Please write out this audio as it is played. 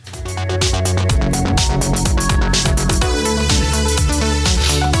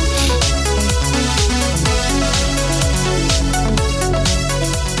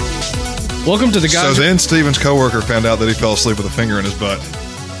Welcome to the guys. So then Steven's coworker found out that he fell asleep with a finger in his butt.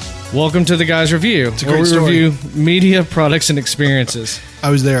 Welcome to the guys review. It's a great story. Review media, products, and experiences. I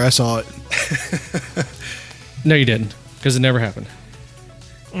was there. I saw it. No, you didn't, because it never happened.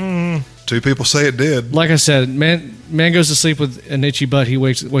 Two people say it did. Like I said, man goes to sleep with an itchy butt. He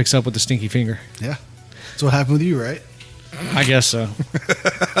wakes up with a stinky finger. Yeah. That's what happened with you, right? I guess so.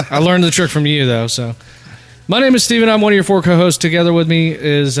 I learned the trick from you, though. So, my name is Steven. I'm one of your four co-hosts. Together with me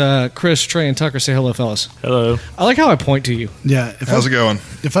is Chris, Trey, and Tucker. Say hello, fellas. Hello. I like how I point to you. Yeah. How's it going?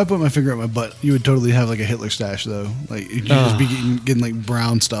 If I put my finger up my butt, you would totally have like a Hitler stash, though. Like you'd just be getting like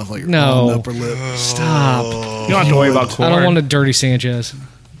brown stuff, like on the upper lip. Stop. You don't have to worry about corn. I don't want a dirty Sanchez.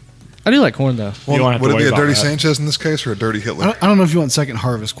 I do like corn, though. You don't have to Would it worry be a about dirty that. Sanchez in this case or a dirty Hitler? I don't know if you want second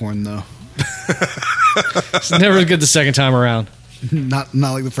harvest corn though. It's never good the second time around. Not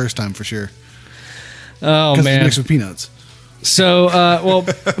like the first time for sure. Oh, Because man. it's mixed with peanuts. So,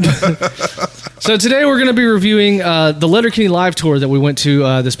 so today we're going to be reviewing the Letterkenny live tour that we went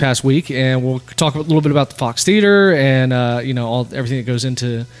to this past week, and we'll talk a little bit about the Fox Theater and everything that goes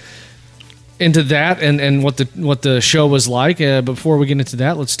into that and what the show was like. But before we get into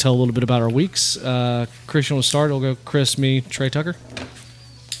that, let's tell a little bit about our weeks. Chris, you want to start? It'll go Chris, me, Trey, Tucker.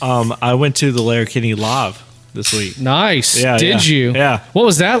 I went to the Letterkenny live this week. Nice. Yeah, Did yeah. you? Yeah. What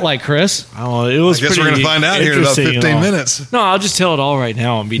was that like, Chris? Oh, it was. I guess we're going to find out here in about 15 minutes. No, I'll just tell it all right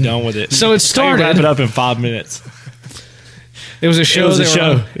now and be done with it. So it I can started. wrap it up in 5 minutes. It was a show. It was a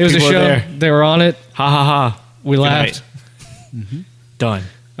show. It was a People were show. there. They were on it. Ha ha ha. We Good laughed. night. Done.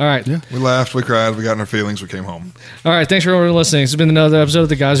 All right. Yeah. We laughed, we cried, we got in our feelings, we came home. All right, thanks for everyone listening. This has been another episode of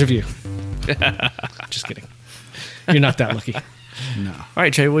The Guys Review. Just kidding. You're not that lucky. No. All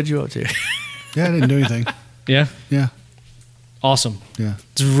right, Trey, what'd you up to? Yeah, I didn't do anything. Yeah? Yeah. Awesome. Yeah.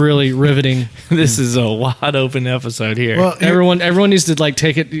 It's really riveting. This is a wide open episode here. Well, Everyone needs to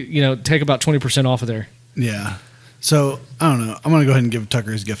take about 20% off of there. yeah. So I don't know. I'm gonna go ahead and give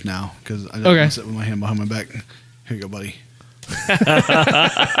Tucker his gift now because I don't Okay. want to sit with my hand behind my back. Here you go, buddy.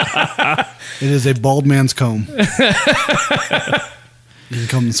 It is a bald man's comb. You can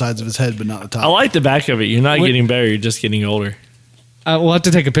comb the sides of his head, but not the top. I like the back of it. You're not What- getting better. You're just getting older. We'll have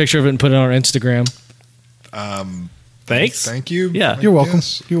to take a picture of it and put it on our Instagram. Thanks. Thank you. Yeah. You're welcome.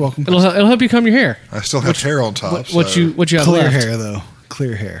 Yes. You're welcome. It'll help you comb your hair. I still have hair on top. What so you have Clear left? hair though.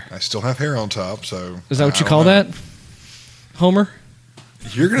 Clear hair. I still have hair on top, so. Is that what you I call don't know. that? Homer?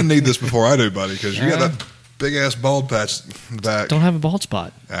 You're going to need this before I do, buddy, because you Yeah. got that big ass bald patch in the back. Don't have a bald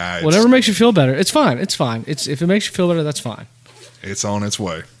spot. It's- Whatever makes you feel better. It's fine. It's fine. If it makes you feel better, that's fine. It's on its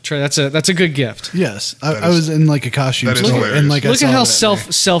way. Trey, that's a good gift. Yes, That I is- was in like a costume that is store, hilarious. and like I Look saw at how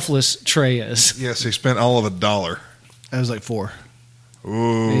that selfless Trey is. Yes, he spent all of $1. I was like 4.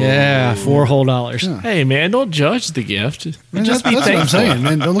 Ooh. Yeah, $4 whole dollars. Yeah. Hey, man, don't judge the gift. Man, Just that's be what I'm thankful. saying,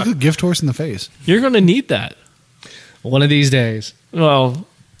 man. Don't look a gift horse in the face. You're going to need that. One of these days. Well,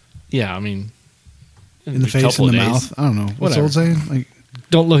 yeah, I mean, In the face, in couple the of days. mouth. I don't know. What's the Whatever. old saying? Like,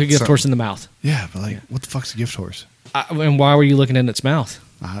 Don't look a gift So- horse in the mouth. yeah, but like, what the fuck's a gift horse? And why were you looking in its mouth?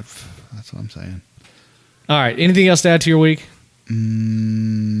 That's what I'm saying. All right. Anything else to add to your week?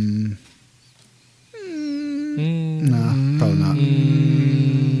 No, probably not.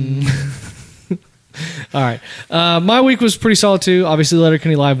 All right. My week was pretty solid too. Obviously,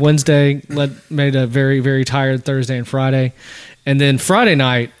 Letterkenny Live Wednesday made a very, very tired Thursday and Friday. And then Friday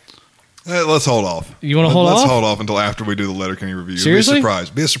night, Let's hold off. You wanna hold Let's off? hold off until after we do the Letterkenny review. Seriously? Be a surprise.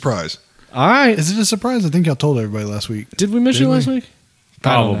 Be a surprise. all right. Is it a surprise? I think y'all told everybody last week. Did we mention Did last we? week?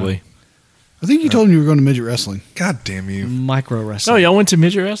 I don't know. Probably. I think you told them you were going to midget wrestling. God damn you. Micro Oh, wrestling. y'all went to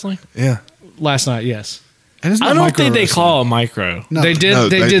midget wrestling? Yeah. Last night, yes. And it's I not don't micro think they wrestling. call it micro. No, They did. No,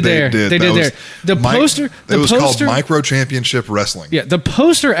 they did there. They That did was there. The poster. It was called poster. Micro Championship Wrestling. Yeah, the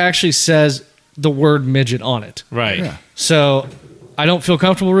poster actually says the word midget on it. Right. Yeah. So I don't feel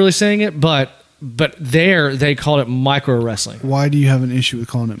comfortable really saying it, but there they called it micro wrestling Why do you have an issue with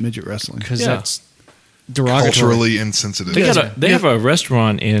calling it midget wrestling? because Yeah. that's derogatory. Culturally insensitive. They have a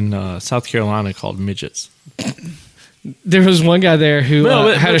restaurant in South Carolina called Midgets. There was one guy there who No,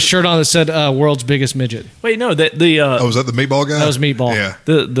 but- had a shirt on that said "World's Biggest Midget." Wait, no, Oh, was that the meatball guy? That was Meatball. Yeah.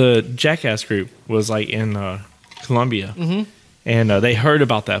 the Jackass group was like in Columbia, and they heard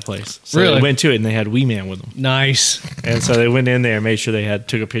about that place. So Really? they went to it and they had Wee Man with them, Nice. and so they went in there and made sure they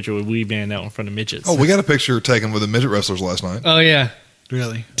took a picture with Wee Man out in front of midgets. Oh, we got a picture taken with the midget wrestlers last night. Oh yeah.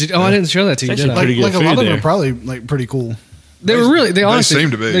 Really? I didn't show that to you. It's Did actually I? Like, pretty good like a food lot of them there. are probably like pretty cool. They were really. They honestly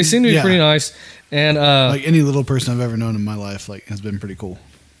seem to be. They seem to be Yeah. pretty nice. And Like any little person I've ever known in my life, like has been pretty cool.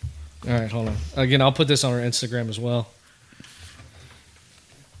 all right, hold on. Again, I'll put this on our Instagram as well.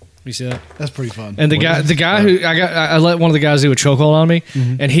 You see that? That's pretty fun. And the guy who I let one of the guys do a chokehold on me,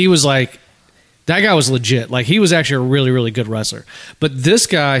 and he was like, That guy was legit. Like, he was actually a really, really good wrestler. But this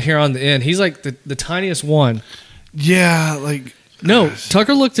guy here on the end, he's like the tiniest one. Yeah, like no,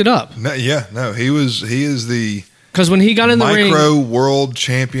 Tucker looked it up. No, he is the because when he got in the ring, micro world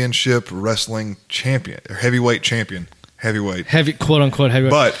championship wrestling champion, or heavyweight champion, heavy quote unquote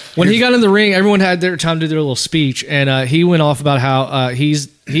heavyweight. But when he got in the ring, everyone had their time to do their little speech, and he went off about how he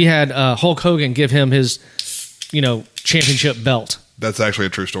had Hulk Hogan give him his championship belt. That's actually a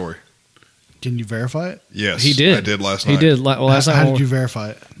true story. Can you verify it? Yes, he did. I did last night. He did last night. How did you verify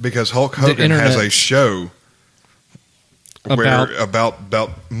it? Because Hulk Hogan has a show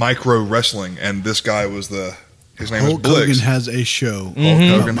about micro wrestling, and this guy was his name Hulk was Blix. Hogan has a show Hulk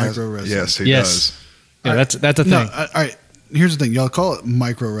Hogan about has, micro wrestling. yes, he does. Yeah, that's a thing. No, all right. Here's the thing. Y'all call it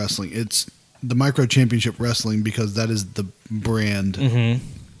micro wrestling. It's the Micro Championship Wrestling because that is the brand. Mm-hmm.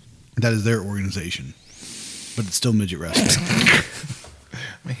 That is their organization. But it's still midget wrestling.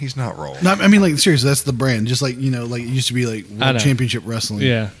 I mean, he's not wrong. No, I mean, like, seriously, that's the brand. Just like, like it used to be like World Championship Wrestling.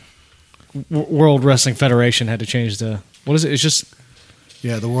 Yeah. World Wrestling Federation had to change what is it? It's just...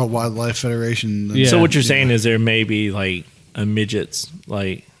 Yeah, the World Wildlife Federation. Yeah. So what you're saying is there may be like a midget's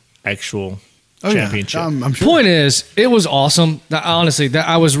like actual championship. Yeah. I'm sure. Point is, it was awesome. Honestly,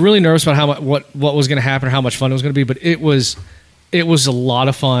 I was really nervous about how much, what was going to happen or how much fun it was going to be, but it was a lot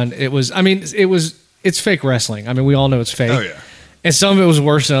of fun. It's fake wrestling. I mean, we all know it's fake. Oh yeah. And some of it was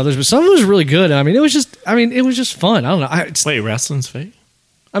worse than others, but some of it was really good. I mean, it was just fun. I don't know. Wait, wrestling's fake?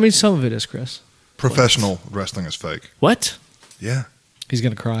 I mean, some of it is, Chris. Professional wrestling is fake. What? Yeah. He's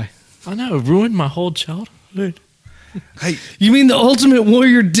going to cry. I know. It ruined my whole childhood. Hey, you mean the Ultimate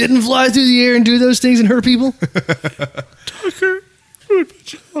Warrior didn't fly through the air and do those things and hurt people? Tucker ruined my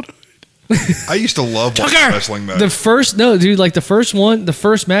childhood. I used to love watching wrestling though. The first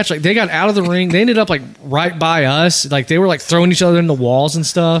match, like they got out of the ring. They ended up like right by us. Like they were like throwing each other in the walls and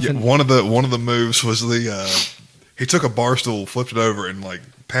stuff. Yeah, and one of the moves was he took a bar stool, flipped it over, and like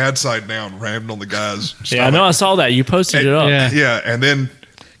pad side down, rammed on the guy's stomach. Yeah, I know. I saw that. You posted it up. Yeah. And then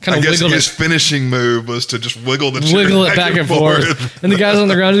kind of I guess wiggled his finishing move was to just wiggle the chair wiggle it back and forth. And the guys on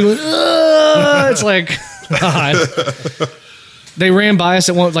the ground just going, it's like, God. They ran by us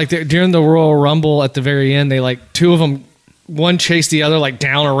at one, like during the Royal Rumble at the very end. They like two of them, one chased the other like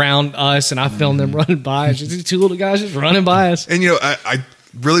down around us, and I filmed them running by us. Just these two little guys just running by us. And I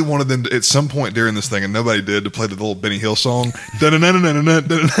really wanted them to, at some point during this thing, and nobody did, to play the little Benny Hill song, or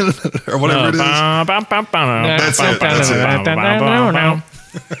whatever it is. That's it.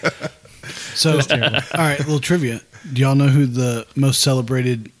 So, all right, a little trivia. Do y'all know who the most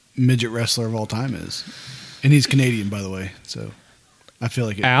celebrated midget wrestler of all time is? And he's Canadian, by the way. So I feel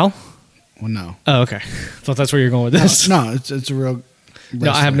like it. Al? Well, no. Oh, okay. Thought that's where you're going with this. No, it's a real wrestler.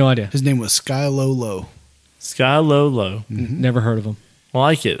 No, I have no idea. His name was Sky Low. Sky Low. Never heard of him. I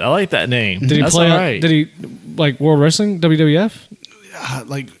like it. I like that name. Did he That's play? all right. Did he like World Wrestling, WWF?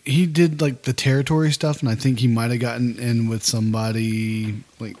 Like he did like the territory stuff, and I think he might have gotten in with somebody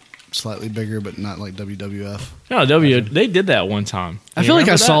like slightly bigger, but not like WWF. No, they did that one time. I feel like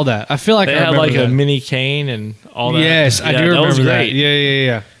I saw that. I feel like they I had remember like that. a mini cane and all that. Yes, I do remember that. Was that. great.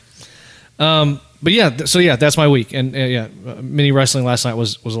 Yeah. But yeah, so yeah, that's my week, and mini wrestling last night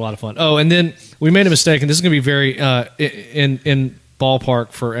was a lot of fun. Oh, and then we made a mistake, and this is going to be very in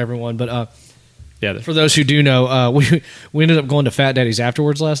ballpark for everyone, but for those who do know, we ended up going to Fat Daddy's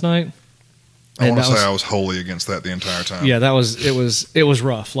afterwards last night. I want to say I was wholly against that the entire time. Yeah, it was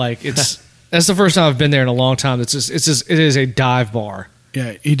rough. Like that's the first time I've been there in a long time. It is a dive bar.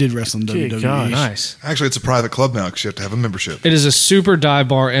 Yeah, he did wrestle in WWE. God. Nice. Actually, it's a private club now because you have to have a membership. It is a super dive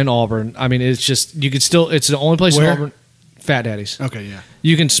bar in Auburn. I mean, it's just it's the only place in Auburn. Fat Daddy's. Okay, yeah.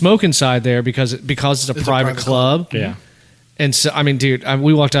 You can smoke inside there because it's a private club. Yeah. And so, I mean, dude,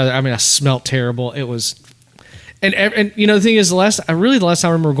 we walked out of there. I mean, I smelled terrible. It was, and the thing is, the last time I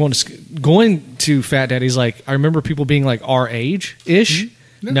remember going to Fat Daddy's, like I remember people being like our age ish.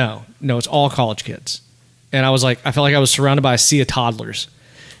 No, it's all college kids, and I was like, I felt like I was surrounded by a sea of toddlers,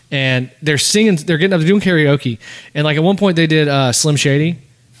 and they're singing, they're doing karaoke, and like at one point they did Slim Shady,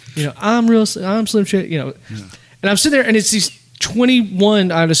 I'm Slim Shady, and I'm sitting there, and it's these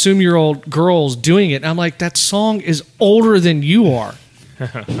 21, I'd assume year old girls doing it. And I'm like, that song is older than you are.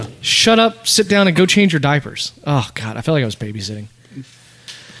 Shut up, sit down, and go change your diapers. Oh God, I felt like I was babysitting.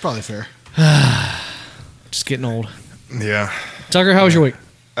 Probably fair. Just getting old. Yeah. Tucker, how was your week?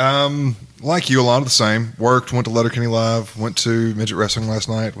 Like you, a lot of the same. Worked, went to Letterkenny Live, went to midget wrestling last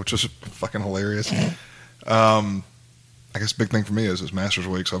night, which was fucking hilarious. I guess big thing for me is it's Masters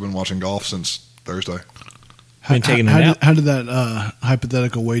Week, so I've been watching golf since Thursday. How did that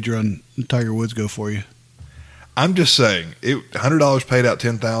hypothetical wager on Tiger Woods go for you? I'm just saying, $100 paid out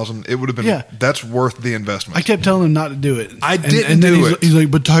 $10,000. It would have been. Yeah. That's worth the investment. I kept telling him not to do it. I And didn't then do he's, it. He's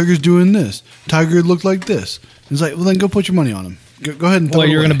like, but Tiger's doing this. Tiger looked like this. He's like, well, then go put your money on him. Go ahead and. Well,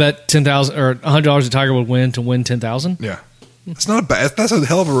 you're going to bet $10,000 or $100 that Tiger would win to win 10,000 Yeah, it's not a bad. That's a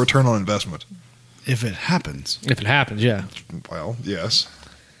hell of a return on investment. if it happens. if it happens. Yeah. Well, yes,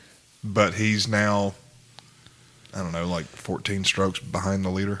 but he's now, I don't know, like 14 strokes behind the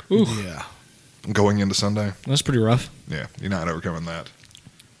leader Ooh, Yeah. going into Sunday. that's pretty rough. Yeah, you're not overcoming that.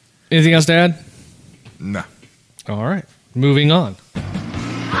 Anything else to add? No. All right, moving on.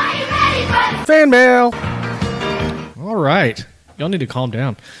 Fan mail. All right, y'all need to calm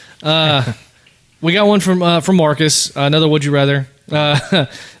down. We got one from Marcus. Another would you rather.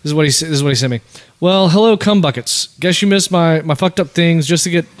 This is what he sent me. Well, hello, cum buckets. Guess you missed my fucked up things just to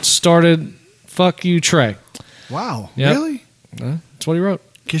get started. Fuck you, Trey. Wow. Yep. Really? That's what he wrote.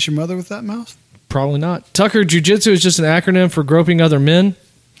 Kiss your mother with that mouth? Probably not. Tucker, jujitsu is just an acronym for groping other men.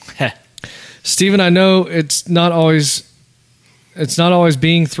 Steven, I know it's not always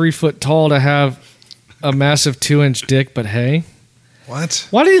being 3 foot tall to have a massive 2-inch dick, but hey. What?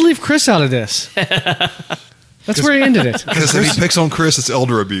 Why did he leave Chris out of this? That's where he ended it. Because if he picks on Chris, it's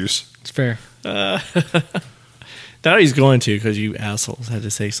elder abuse. It's fair. Now he's going to because you assholes had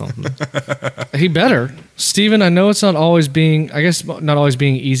to say something. He better. Steven, I know it's not always being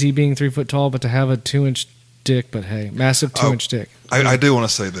easy being 3 foot tall, but to have a 2-inch dick, but hey, massive 2-inch dick. I do want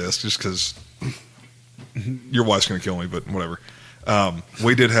to say this just because your wife's going to kill me, but whatever.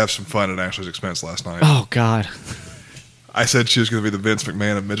 We did have some fun at Ashley's expense last night. Oh, God. I said she was going to be the Vince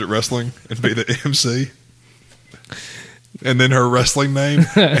McMahon of midget wrestling and be the MC. And then her wrestling name,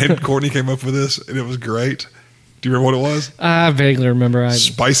 and Courtney came up with this, and it was great. Do you remember what it was? I vaguely remember.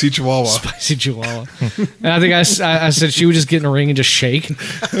 Spicy Chihuahua. Spicy Chihuahua. And I think I said she would just get in a ring and just shake.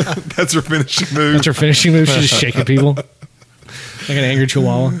 That's her finishing move. That's her finishing move. She's just shaking people like an angry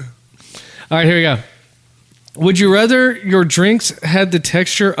Chihuahua. All right, here we go. Would you rather your drinks had the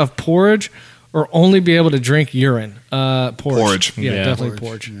texture of porridge or only be able to drink urine? Porridge. Yeah, Yeah. definitely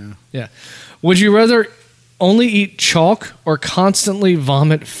porridge. Yeah. Yeah. Would you rather only eat chalk or constantly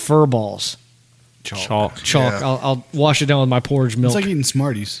vomit fur balls? Chalk. Chalk. Yeah. I'll wash it down with my porridge milk. It's like eating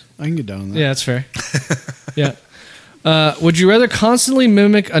Smarties. I can get down on that. Yeah, that's fair. Yeah. Would you rather constantly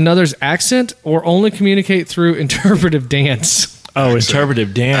mimic another's accent or only communicate through interpretive dance? Oh, Accent.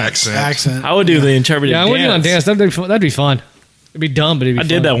 interpretive dance. Accent. I would do the interpretive Yeah, I dance. wouldn't on dance. That'd be fun. It'd be dumb, but it'd be I fun.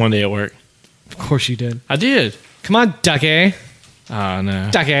 did that one day at work. Of course you did. I did. Come on, Ducky. Oh, no.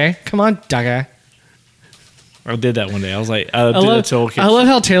 Ducky. Come on, Ducky. I did that one day. I was like, I did it to I love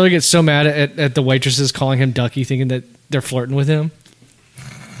how Taylor gets so mad at the waitresses calling him Ducky, thinking that they're flirting with him.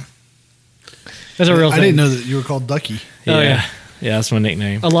 That's a real thing. I didn't know that you were called Ducky. Yeah. Oh, yeah. Yeah, that's my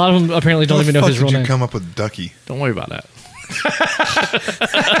nickname. A lot of them apparently don't How the even know fuck his real did name. you come up with Ducky? Don't worry about that.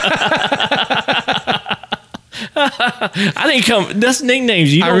 I didn't come. That's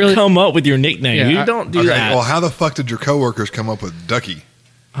nicknames. You don't come up with your nickname. Yeah, You don't do Okay, that. well, how the fuck did your coworkers come up with Ducky?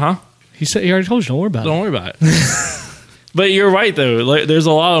 Huh? He said he already told you. Don't worry about Don't worry about it. But you're right though. Like, there's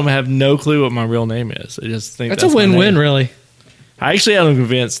a lot of them that have no clue what my real name is. I just think That's that's a my win-win, name. really. I actually had them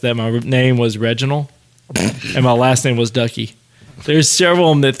convinced that my name was Reginald and my last name was Ducky. There's several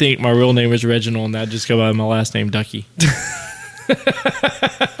of them that think my real name is Reginald and I just go by my last name Ducky.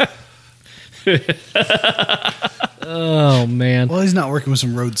 Oh man, Well, he's not working with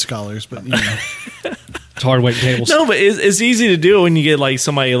some Rhodes scholars, but you know. it's hard waiting tables. No, but it's easy to do when you get like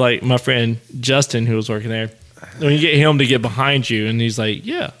somebody like my friend Justin who was working there. When you get him to get behind you and he's like,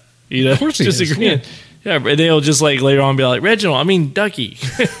 yeah, you know, of course he just is, agreeing. Yeah, but they'll just like later on be like, Reginald, I mean Ducky.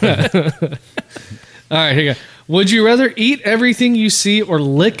 All right, here you go. Would you rather eat everything you see or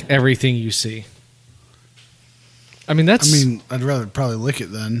lick everything you see? I mean, that's. I'd rather probably lick it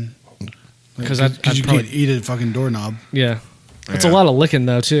then. Because you can't eat a fucking doorknob. Yeah. It's a Yeah. lot of licking,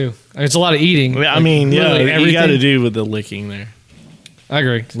 though, too. It's a lot of eating. I mean, yeah, literally you got to everything. do with the licking there. I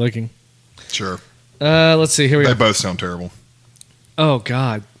agree. Licking. Sure. Let's see. Here we They go. both sound terrible. Oh,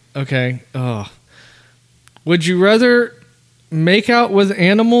 God. Okay. Oh. Would you rather make out with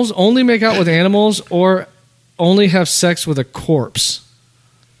animals, only make out with animals, or only have sex with a corpse?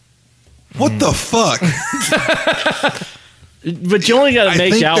 What the fuck? But you only got I to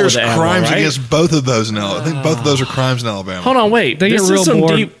make think out there's with the animal, crimes right? against both of those now. I think both of those are crimes in Alabama. Hold on, wait. They this get is real some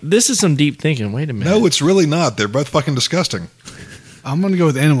bored. deep. This is some deep thinking. Wait a minute. No, it's really not. They're both fucking disgusting. I'm going to go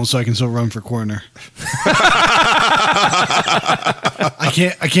with animals so I can still run for coroner.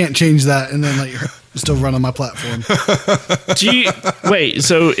 I can't change that and then let you still run on my platform. Wait.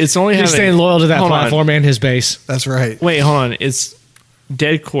 So it's only He's having. staying loyal to that Hold on. platform and his base. That's right. Wait, hold on. It's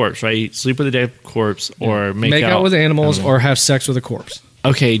dead corpse, right? Sleep with a dead corpse or Make out with animals or have sex with a corpse.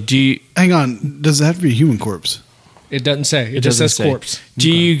 Okay, do you... Hang on. Does it have to be a human corpse? It doesn't say. It just doesn't says say. corpse. Do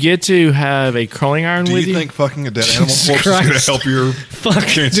you get to have a curling iron Do with you you? think fucking a dead animal Jesus corpse is going to Christ. help your Fuck,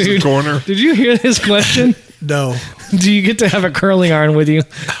 chances of dude. corner? Did you hear this question? No. Do you get to have a curling iron with you?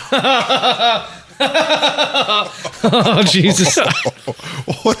 Oh, Jesus.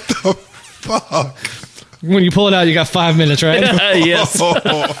 What the fuck? When you pull it out, you got 5 minutes, right? Yes.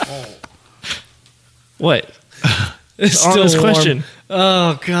 What? It's On still this warm. question.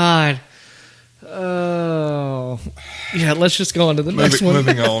 Oh, God. Oh. Yeah, let's just go on to the next one.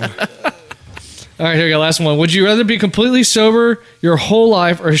 Moving on. All right, here we go. Last one. Would you rather be completely sober your whole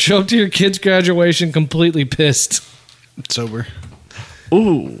life or show up to your kid's graduation completely pissed? Sober.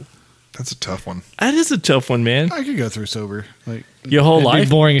 Ooh, That's a tough one. that is a tough one, man. I could go through sober. Like, Your whole It'd be life?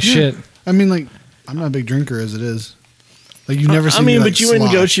 boring as shit. I mean, like, I'm not a big drinker as it is. Like, you've never seen me, like, but you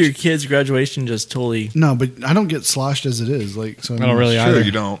wouldn't go sloshed. to your kid's graduation just totally... No, but I don't get sloshed as it is. Like, so I don't really Sure, either.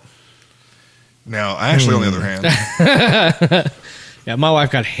 you don't. Now, Ashley, on the other hand, Yeah, my wife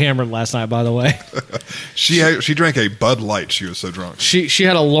got hammered last night, by the way. she drank a Bud Light. She was so drunk. She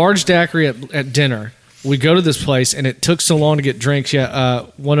had a large daiquiri at dinner. We go to this place, and it took so long to get drinks. Yeah,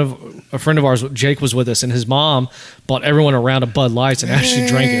 a friend of ours, Jake, was with us, and his mom bought everyone a round of Bud Lights and actually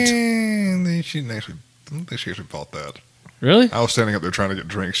drank it. She actually, I don't think she actually bought that. Really? I was standing up there trying to get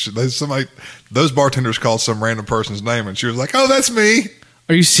drinks. Those bartenders called some random person's name, and she was like, "Oh, that's me."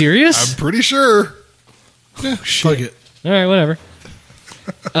 Are you serious? I'm pretty sure. Yeah, fuck it. All right, whatever.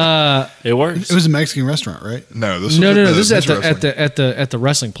 It works. It was a Mexican restaurant, right? No, this No. was This is men's wrestling. at the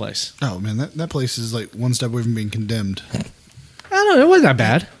wrestling place. Oh, man, that place is like one step away from being condemned. I don't know. It wasn't that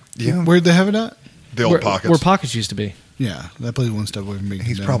bad. Yeah, Where'd they have it at? the old pockets. Where Pockets used to be. Yeah, that place is one step away from being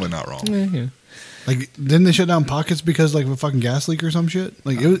He's condemned. probably not wrong. Yeah. Like, didn't they shut down Pockets because, like, of a fucking gas leak or some shit?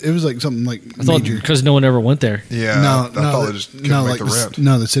 Like, it was like something, like, I thought major. because no one ever went there. Yeah, I thought they just couldn't make the rent.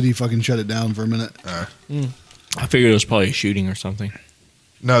 No, the city fucking shut it down for a minute. I figured it was probably a shooting or something.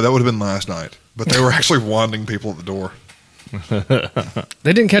 No, that would have been last night. But they were actually wanding people at the door.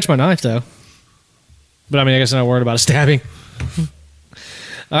 They didn't catch my knife though. But I mean, I guess I'm not worried about a stabbing.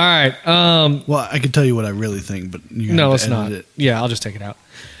 All right. Well, I could tell you what I really think, but you No, have it's to edit not. it. Yeah, I'll just take it out.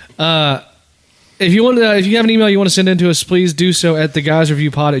 If you have an email you want to send in to us, please do so at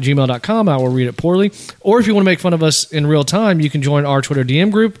theguysreviewpod@gmail.com. I will read it poorly. Or if you want to make fun of us in real time, you can join our Twitter DM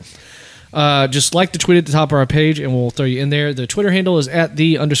group. Just like the tweet at the top of our page, and we'll throw you in there. The Twitter handle is at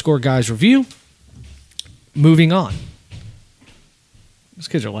 @the_guysreview. Moving on. These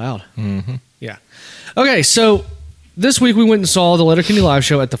kids are loud. Mm-hmm. Yeah. Okay, so this week we went and saw the Letterkenny live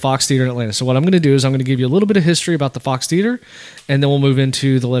show at the Fox Theater in Atlanta. So what I'm going to do is I'm going to give you a little bit of history about the Fox Theater, and then we'll move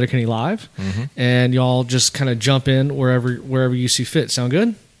into the Letterkenny live, and y'all just kind of jump in wherever you see fit. Sound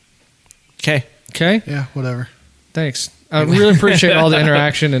good? Okay. Okay. Yeah, whatever. Thanks. I really appreciate all the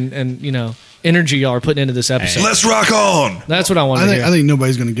interaction and energy y'all are putting into this episode. Let's rock on! That's what I wanted to hear. I think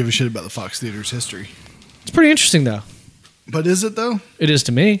nobody's going to give a shit about the Fox Theater's history. It's pretty interesting, though. But is it, though? It is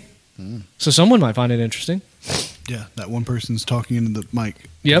to me. So someone might find it interesting. Yeah, that one person's talking into the mic.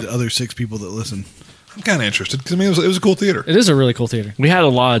 Yep. The other 6 people that listen. I'm kind of interested because I mean it was a cool theater. It is a really cool theater. We had a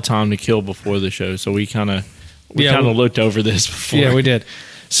lot of time to kill before the show, so we kind of looked over this before. Yeah, we did.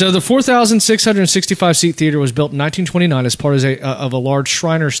 So the 4,665 seat theater was built in 1929 as part of a large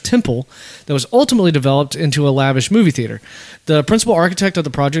Shriners Temple that was ultimately developed into a lavish movie theater. The principal architect of the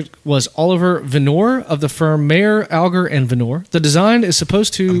project was Oliver Venor of the firm Mayer, Alger, and Venor. The design is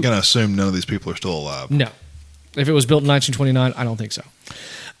supposed to... I'm going to assume none of these people are still alive. No. If it was built in 1929, I don't think so.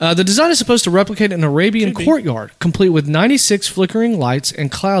 The design is supposed to replicate an Arabian courtyard, complete with 96 flickering lights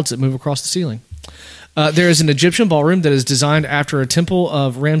and clouds that move across the ceiling. There is an Egyptian ballroom that is designed after a temple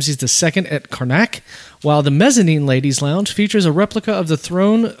of Ramses II at Karnak, while the mezzanine ladies' lounge features a replica of the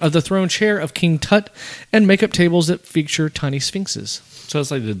throne chair of King Tut and makeup tables that feature tiny sphinxes. So it's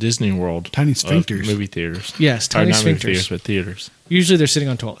like the Disney World. Tiny of sphincters. movie theaters. Yes, Or tiny not movie sphincters. theaters, but theaters. Usually they're sitting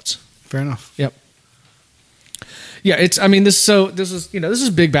on toilets. Fair enough. Yep. Yeah, this is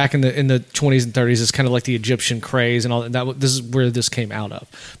big back in the 20s and 30s. It's kind of like the Egyptian craze and all that. This is where this came out of.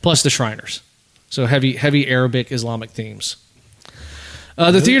 Plus the Shriners. So heavy Arabic Islamic themes.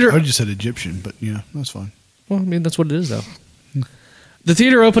 The theater. I just said Egyptian, but yeah, that's fine. Well, I mean that's what it is, though. The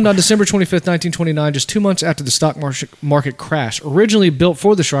theater opened on December 25th, 1929, just 2 months after the stock market crash. Originally built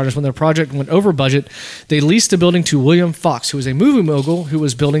for the Shriners, when their project went over budget, they leased the building to William Fox, who was a movie mogul who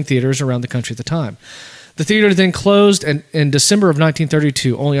was building theaters around the country at the time. The theater then closed in December of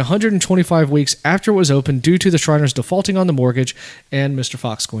 1932, only 125 weeks after it was opened, due to the Shriners defaulting on the mortgage and Mr.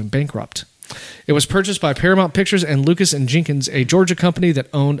 Fox going bankrupt. It was purchased by Paramount Pictures and Lucas and Jenkins, a Georgia company that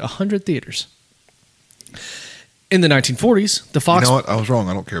owned 100 theaters. In the 1940s, the Fox... You know what? I was wrong.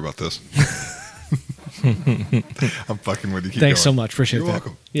 I don't care about this. I'm fucking with you. Keep Thanks so going. much. Appreciate You're that.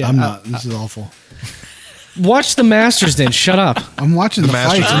 welcome. Yeah, I'm not. This is awful. Watch the Masters then. Shut up. I'm watching the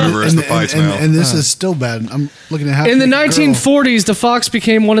Masters fights. are reverse the fights now. And this is still bad. I'm looking at how In the 1940s, the Fox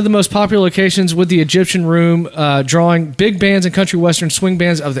became one of the most popular locations with the Egyptian Room, drawing big bands and country western swing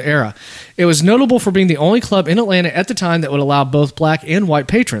bands of the era. It was notable for being the only club in Atlanta at the time that would allow both black and white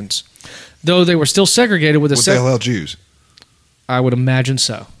patrons, though they were still segregated with a Would they allow Jews? I would imagine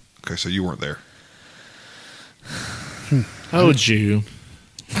so. Okay, so you weren't there. Oh, Jew.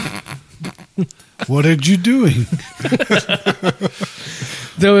 What are you doing?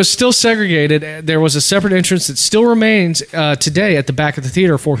 Though it was still segregated, there was a separate entrance that still remains today at the back of the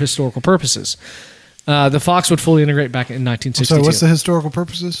theater for historical purposes. The Fox would fully integrate back in 1962. So what's the historical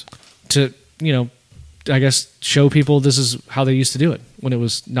purposes? To, I guess show people this is how they used to do it when it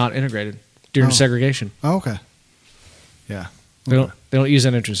was not integrated during segregation. Oh, okay. Yeah. They don't use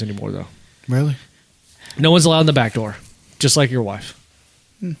that entrance anymore, though. Really? No one's allowed in the back door, just like your wife.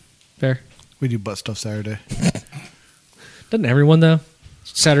 Fair? We do butt stuff Saturday. Doesn't everyone, though?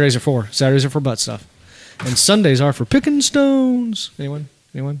 Saturdays are for butt stuff. And Sundays are for picking stones. Anyone?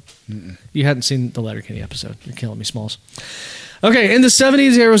 Mm-mm. You hadn't seen the Letterkenny episode. You're killing me, Smalls. Okay, in the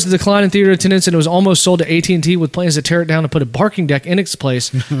 70s, there was a decline in theater attendance, and it was almost sold to AT&T with plans to tear it down and put a parking deck in its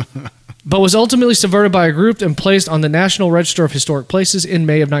place, but was ultimately subverted by a group and placed on the National Register of Historic Places in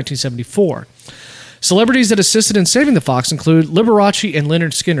May of 1974. Celebrities that assisted in saving the Fox include Liberace and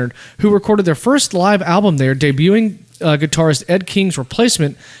Leonard Skinner, who recorded their first live album there, debuting guitarist Ed King's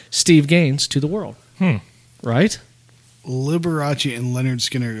replacement, Steve Gaines, to the world. Right? Liberace and Leonard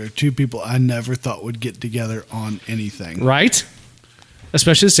Skinner are two people I never thought would get together on anything. Right?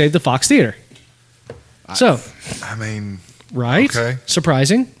 Especially to save the Fox Theater. I mean... Right? Okay.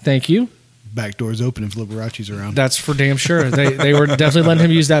 Surprising. Thank you. Back door's open if Liberace's around. That's for damn sure. They were definitely letting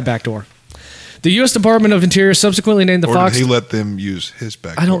him use that back door. The U.S. Department of Interior subsequently named the Or Fox... did he let them use his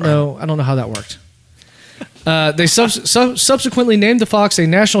back door? I don't know how that worked. They subsequently named the Fox a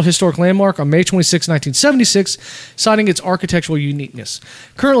National Historic Landmark on May 26, 1976, citing its architectural uniqueness.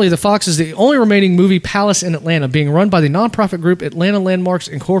 Currently, the Fox is the only remaining movie palace in Atlanta, being run by the nonprofit group Atlanta Landmarks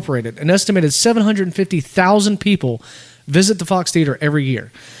Incorporated. An estimated 750,000 people visit the Fox Theater every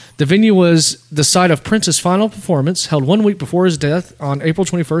year. The venue was the site of Prince's final performance, held 1 week before his death on April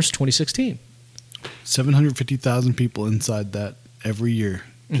 21st, 2016. 750,000 people inside that every year,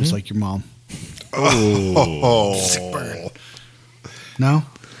 just like your mom. Oh. No?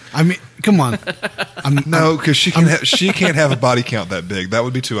 I mean, come on. No, because she can't have a body count that big. That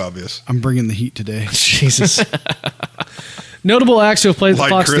would be too obvious. I'm bringing the heat today. Jesus. Notable acts who have played at the Like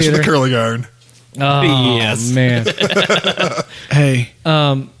Fox Chris Theater. with the curling iron. Oh, Yes. man. Hey,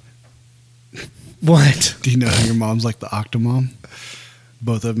 What? do you know how your mom's like the Octomom?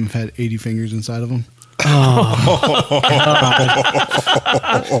 Both of them have had 80 fingers inside of them.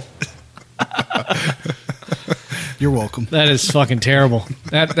 You're welcome. That is fucking terrible.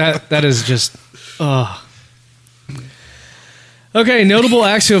 That is just. Okay, notable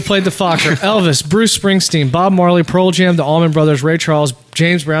acts who have played the Fox are Elvis, Bruce Springsteen, Bob Marley, Pearl Jam, the Allman Brothers, Ray Charles,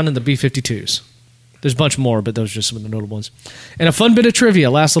 James Brown, and the B-52s. There's a bunch more, but those are just some of the notable ones. And a fun bit of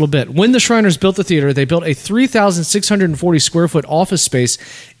trivia, last little bit. When the Shriners built the theater, they built a 3,640 square foot office space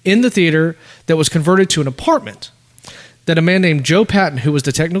in the theater that was converted to an apartment that a man named Joe Patton, who was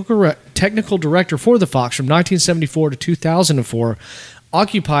the technical director for the Fox from 1974 to 2004,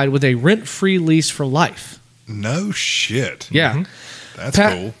 occupied with a rent-free lease for life. No shit. Yeah. That's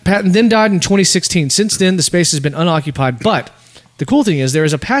cool. Patton then died in 2016. Since then, the space has been unoccupied, but the cool thing is there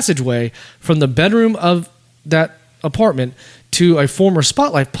is a passageway from the bedroom of that apartment to a former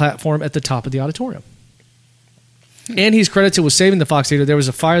spotlight platform at the top of the auditorium. And he's credited with saving the Fox Theater. There was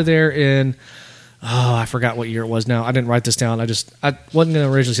a fire there in, I forgot what year it was now. I didn't write this down. I wasn't going to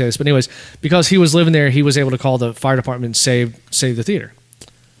originally say this. But anyways, because he was living there, he was able to call the fire department and save the theater.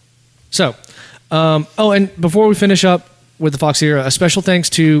 So, and before we finish up with the Fox Theater, a special thanks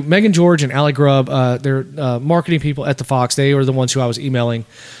to Megan George and Allie Grubb. They're marketing people at the Fox. They were the ones who I was emailing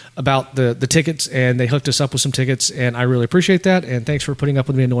about the tickets, and they hooked us up with some tickets, and I really appreciate that. And thanks for putting up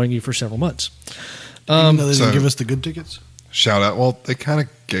with me annoying you for several months. Even though they didn't give us the good tickets? Shout out. Well, they kind of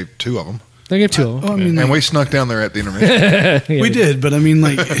gave two of them. They gave two of them. I mean, And we snuck down there at the intermission. Yeah, we did, but I mean,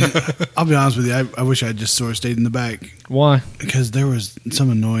 like, I'll be honest with you. I wish I had just sort of stayed in the back Why? because there was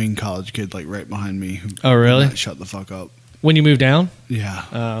some annoying college kid like right behind me who Oh, really? would not shut the fuck up. When you moved down?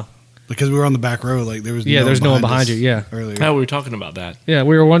 Yeah, Because we were on the back row, like there was there's no one behind us you. Yeah, earlier. No, we were talking about that. yeah.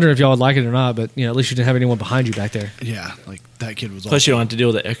 We were wondering if y'all would like it or not, but at least you didn't have anyone behind you back there. Yeah, like that kid was. Plus, awesome. you don't have to deal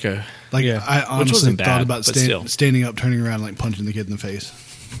with the echo. Like Yeah. I honestly wasn't thought bad, about but still. standing up, turning around, like punching the kid in the face.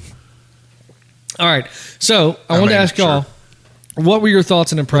 All right, so I wanted to mean, ask y'all, what were your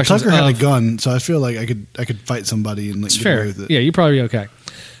thoughts and impressions? Tucker had a of- gun, so I feel like I could fight somebody and like It's get fair. away with it. Yeah, you'd probably be okay.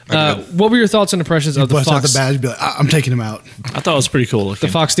 What were your thoughts and impressions You of the bust out Fox, the badge, be like, I'm taking him out. I thought it was pretty cool looking.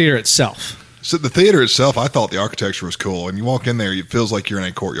 the Fox Theater itself? So the theater itself, I thought the architecture was cool. And you walk in there, it feels like you're in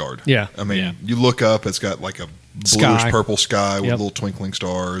a courtyard. Yeah. I mean, Yeah. you look up, it's got like a Sky. bluish purple sky with Yep. little twinkling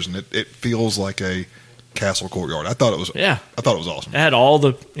stars, and it feels like a castle courtyard. I thought it was awesome. It had all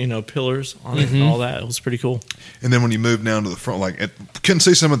the pillars on it and all that. It was pretty cool. And then when you move down to the front, like couldn't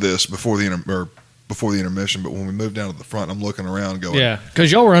see some of this before the intermission, but when we moved down to the front, I'm looking around going, Yeah,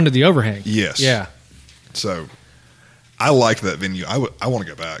 because y'all were under the overhang. yes, Yeah, So I liked that venue. I want to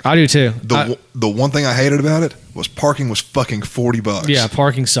go back. I do too. The one thing I hated about it was parking was fucking $40. Yeah,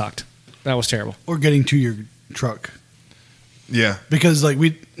 parking sucked. That was terrible. Or getting to your truck. Yeah, Because like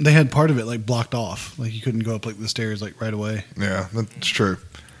they had part of it like blocked off. Like you couldn't go up like the stairs like right away. yeah, that's true.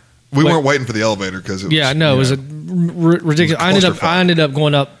 We Wait. weren't waiting for the elevator because it was, Yeah, no, it was a ridiculous. clusterfuck. I ended up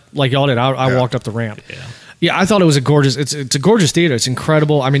going up like y'all did. I Yeah. walked up the ramp. Yeah. Yeah, I thought it was a gorgeous. It's a gorgeous theater. It's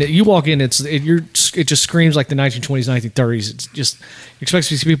incredible. I mean, you walk in, it just screams like the 1920s, 1930s. It's just you expect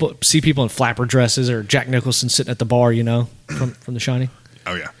to see people in flapper dresses or Jack Nicholson sitting at the bar, from The Shining.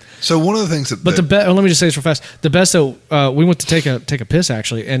 Oh yeah. So one of the things that But let me just say this real fast. The best though, we went to take a piss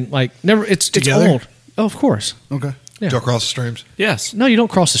actually, and like never. It's Together? old. Oh, of course. Okay. Yeah. do y'all cross the streams? Yes. No, you don't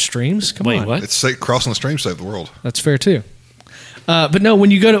cross the streams. Come Wait, on. what? It's crossing the stream save the world. That's fair too. But no,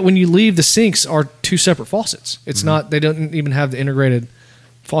 when you leave, the sinks are two separate faucets. It's not. They don't even have the integrated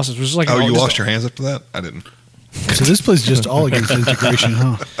faucets, which is like Oh, you washed your hands after that? I didn't. So this place is just all against integration,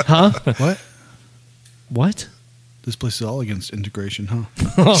 huh? Huh? What? What? This place is all against integration, huh?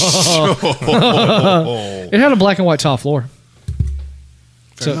 It had a black and white tile floor.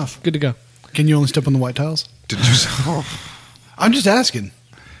 Fair enough. Good to go. Can you only step on the white tiles? Did you? I'm just asking.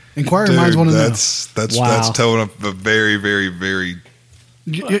 Inquiring Dude, minds want to know. that's Wow. towing up a very, very, very.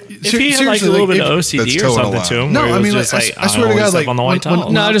 If he had like a little bit of that's OCD or towing a something line. to him, No, where it I was mean, just like, I swear to always God, step like on the white when,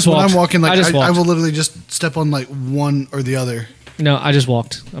 tile. No, I just when walked. I'm walking, like I just I walked. will literally just step on like one or the other. No, I just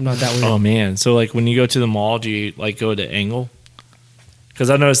walked. I'm not that weird. Oh man! So like when you go to the mall, do you like go to angle? Because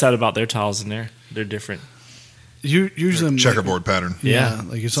I noticed that about their tiles in there. They're different. Usually, I'm, Checkerboard pattern. Like, Yeah.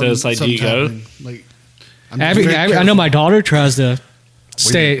 like if So it's like, do you go? Like, Abby, I know my daughter tries to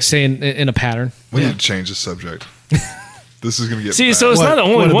stay in a pattern. We need to change the subject. This is going to get See, bad. so it's What- not the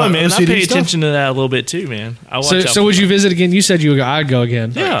only what one, about man. I OCD pay stuff? attention to that a little bit too, man. I watch out So for would you that. visit again? You said you would go. I'd go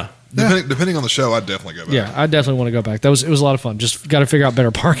again. Yeah. Depending on the show, I'd definitely go back. Yeah, I definitely want to go back. It was a lot of fun. Just got to figure out better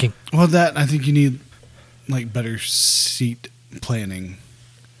parking. Well, that I think you need like better seat planning.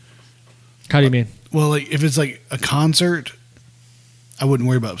 How do you mean? Well, like if it's like a concert, I wouldn't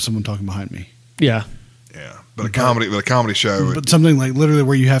worry about someone talking behind me. Yeah. Yeah. But a comedy show. But something like literally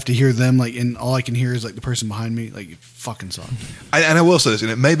where you have to hear them, like, and all I can hear is like the person behind me, like it fucking sucks. And I will say this, and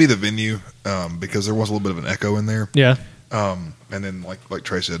it may be the venue because there was a little bit of an echo in there. Yeah. And then, like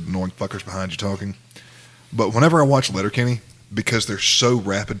Trey said, annoying fuckers behind you talking. But whenever I watch Letterkenny, because they're so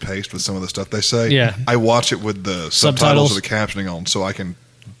rapid paced with some of the stuff they say, Yeah. I watch it with the Subtitles? subtitles or the captioning on, so I can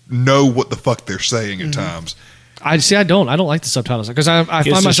know what the fuck they're saying at times. I don't like the subtitles because I find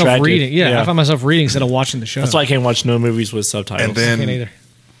Gets myself distracted. reading. Yeah, Yeah. I find myself reading instead of watching the show. That's why I can't watch no movies with subtitles. And then I can't either.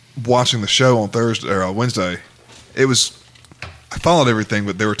 watching the show on Thursday or Wednesday, I followed everything,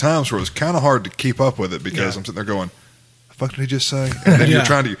 but there were times where it was kind of hard to keep up with it because I'm sitting there going, "The fuck did he just say?" And then Yeah.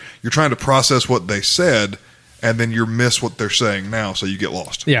 you're trying to process what they said, and then you miss what they're saying now, so you get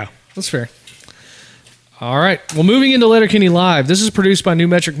lost. Yeah, that's fair. All right. Well, moving into Letterkenny Live. This is produced by New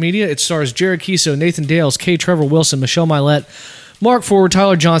Metric Media. It stars Jared Kiso, Nathan Dales, K. Trevor Wilson, Michelle Milet, Mark Forward,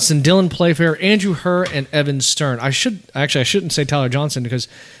 Tyler Johnson, Dylan Playfair, Andrew Herr, and Evan Stern. I shouldn't say Tyler Johnson because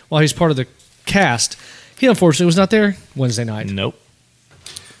while he's part of the cast, he unfortunately was not there Wednesday night. Nope.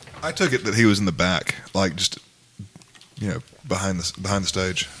 I took it that he was in the back, like just behind the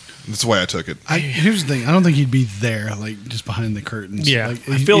stage. That's the way I took it. Here's the thing: I don't think he'd be there, like just behind the curtains. Yeah. like,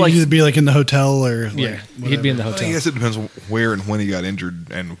 I feel like- he'd be like in the hotel or like, Yeah, he'd be in the I hotel. guess it depends where and when he got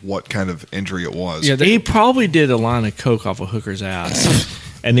injured and what kind of injury it was. Yeah, He probably did a line of coke off a hooker's ass,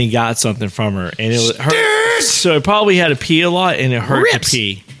 and he got something from her, and it hurt. So it probably had to pee a lot, and it hurt Rips. to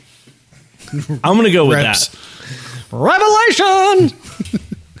pee. I'm gonna go with Reps. that. Revelation!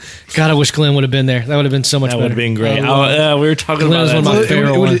 God, I wish Glenn would have been there. That would have been so much That better. would have been great. I love We were talking Glenn about was that. one of my Well,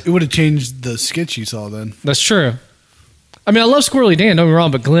 favorite it ones. would have changed the sketch you saw then. That's true. I mean, I love Squirrely Dan, don't get me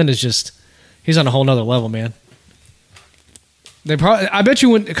wrong, but Glenn is just, he's on a whole nother level, man. They probably, I bet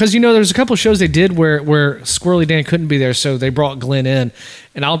you, because there's a couple of shows they did where Squirrely Dan couldn't be there, so they brought Glenn in,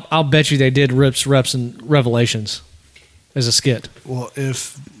 and I'll bet you they did Rips, Reps, and Revelations as a skit. Well,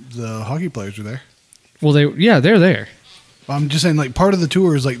 if the hockey players were there. Well, they're there. I'm just saying, like, part of the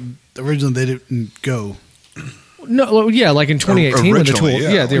tour is, like, originally they didn't go. No, yeah, like in 2018 when the tour,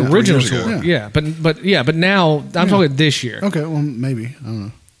 the original tour, but now I'm talking this year. Okay, well, maybe, I don't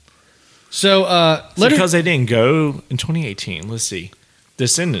know. So, because they didn't go in 2018. Let's see,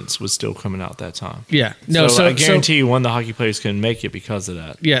 Descendants was still coming out that time. Yeah, no, so I guarantee you, one of the hockey players couldn't make it because of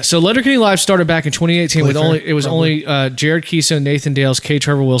that. Yeah, so Letterkenny Live started back in 2018 with only Jared Keeso, Nathan Dales, K.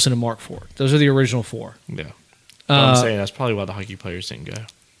 Trevor Wilson, and Mark Ford. Those are the original 4. Yeah, I'm saying that's probably why the hockey players didn't go.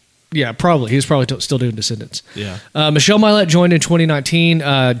 Yeah, probably. He was probably still doing Descendants. Yeah. Michelle Milet joined in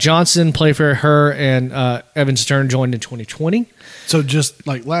 2019. Johnson, Playfair, her, and Evan Stern joined in 2020. So just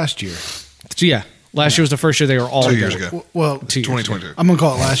like last year. So yeah, last year was the first year they were all 2 years together. ago. Well, 2022. I'm gonna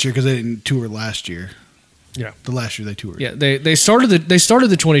call it last year because they didn't tour last year. Yeah, the last year they toured. Yeah, they started the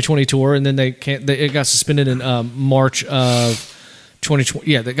 2020 tour, and then it got suspended in March of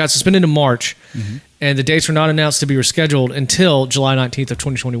 2020. Yeah, they got suspended in March, and the dates were not announced to be rescheduled until July 19th of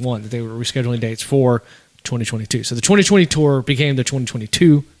 2021. That they were rescheduling dates for 2022. So the 2020 tour became the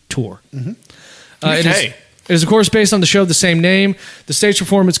 2022 tour. Okay. It is, of course, based on the show of the same name. The stage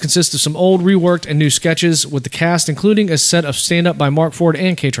performance consists of some old, reworked, and new sketches with the cast, including a set of stand-up by Mark Ford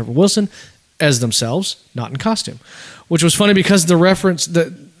and K. Trevor Wilson as themselves, not in costume. Which was funny because the reference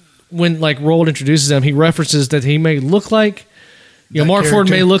that when Rold introduces them, he references that he may look like, Mark Ford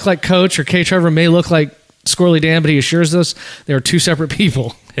may look like Coach, or K. Trevor may look like Squirrely Dan, but he assures us they are 2 separate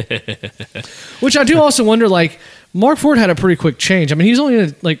people. Which I do also wonder, Mark Ford had a pretty quick change. I mean, he's only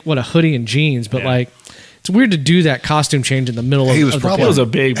in a hoodie and jeans, but it's weird to do that costume change in the middle of. He was probably was a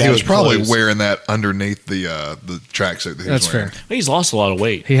big. He was probably clothes. wearing that underneath the tracksuit that he was wearing. Fair. He's lost a lot of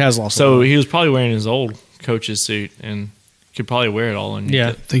weight. He has lost. So he was probably wearing his old coach's suit and could probably wear it all underneath. Yeah,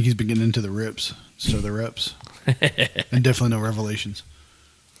 I think he's been getting into the rips. So the reps, and definitely no revelations.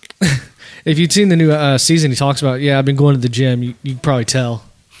 If you'd seen the new season, he talks about. Yeah, I've been going to the gym. You can probably tell.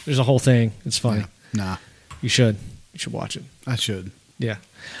 There's a whole thing. It's funny. Yeah. Nah, you should watch it. I should. Yeah.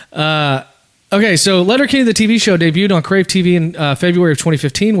 Okay, so Letterkenny, the TV show, debuted on Crave TV in February of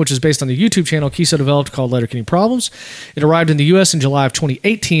 2015, which is based on the YouTube channel Keeso developed called Letterkenny Problems. It arrived in the U.S. in July of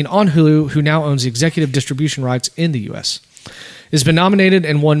 2018 on Hulu, who now owns the executive distribution rights in the U.S. It has been nominated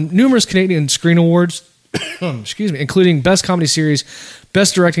and won numerous Canadian Screen Awards, excuse me, including Best Comedy Series,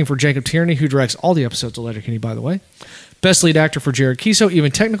 Best Directing for Jacob Tierney, who directs all the episodes of Letterkenny, by the way. Best Lead Actor for Jared Keeso,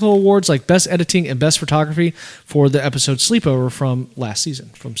 even technical awards like Best Editing and Best Photography for the episode Sleepover from last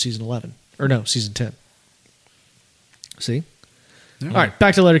season, from season 11. Or no, season 10. See? Yeah. All right,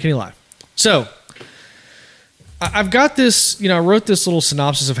 back to Letterkenny Live. So, I've got this, I wrote this little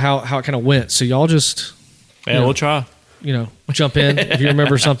synopsis of how it kind of went. So, y'all just... we'll try. Jump in if you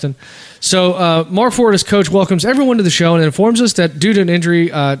remember something. So, Mark Ford as coach welcomes everyone to the show and informs us that due to an injury,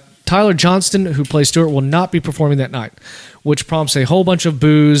 Tyler Johnston, who plays Stuart, will not be performing that night, which prompts a whole bunch of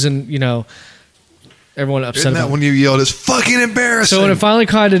boos and, everyone upset Isn't that about when you yelled, "It's fucking embarrassing"? So when it finally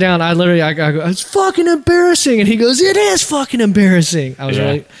quieted down, I go, "It's fucking embarrassing," and he goes, "It is fucking embarrassing." I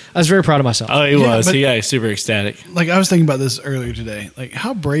was very proud of myself. Oh, he was. He got super ecstatic. I was thinking about this earlier today.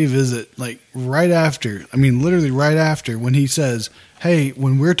 How brave is it? Literally right after when he says, "Hey,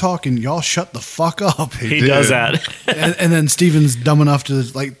 when we're talking, y'all shut the fuck up." He does that, and then Steven's dumb enough to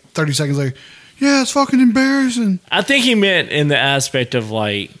 30 seconds later, "Yeah, it's fucking embarrassing." I think he meant in the aspect of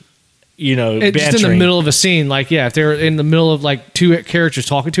It's just in the middle of a scene, if they're in the middle of 2 characters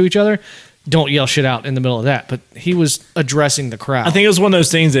talking to each other, don't yell shit out in the middle of that. But he was addressing the crowd. I think it was one of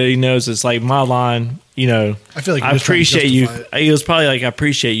those things that he knows. It's my line. I feel like I appreciate you. He was probably I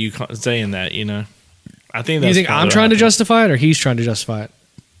appreciate you saying that. I think. You think I'm trying to justify it, or he's trying to justify it?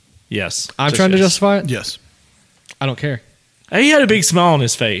 Yes, I'm trying to justify it. Yes, I don't care. He had a big smile on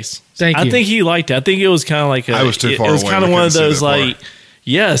his face. Thank you. I think he liked it. I think it was kind of I was too far away. It was kind of one of those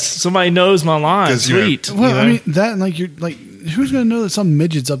yes, somebody knows my line. Sweet. Well, I mean that, and you're who's gonna know that some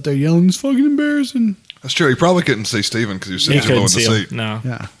midget's up there yelling, "It's fucking embarrassing." That's true. He probably couldn't see Steven because he was sitting too low in the seat. No,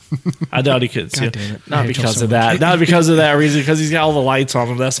 yeah, I doubt he couldn't see him. Not because so of that. Not because of that reason. Because he's got all the lights on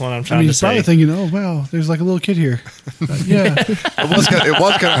him. That's what I'm trying to he's say. probably thinking, "Oh wow, there's a little kid here." Yeah, It was kind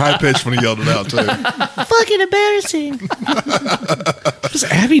of high pitched when he yelled it out too. Fucking embarrassing. What's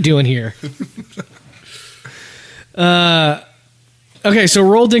Abby doing here? Okay, so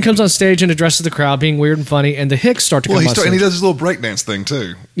Roald then comes on stage and addresses the crowd, being weird and funny, and the Hicks start to come on stage. And he does his little breakdance thing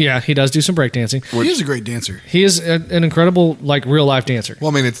too. Yeah, he does do some breakdancing. He is a great dancer. He is an incredible, like, real life dancer. Well,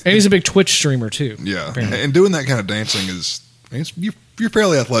 I mean, and he's a big Twitch streamer too. Yeah, apparently. and doing that kind of dancing you're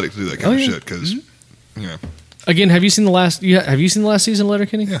fairly athletic to do that kind of shit because Again, have you seen the last? Have you seen the last season of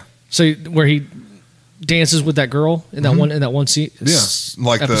Letterkenny? Yeah. So where he dances with that girl in that one scene. Yeah,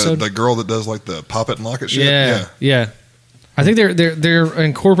 like episode? the girl that does like the pop it and lock it shit. Yeah. I think they're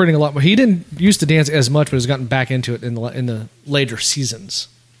incorporating a lot more. He didn't used to dance as much, but has gotten back into it in the later seasons.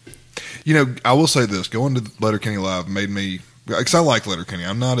 You know, I will say this: going to Letterkenny Live made me, because I like Letterkenny.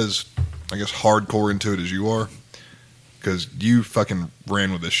 I'm not as, I guess, hardcore into it as you are, because you fucking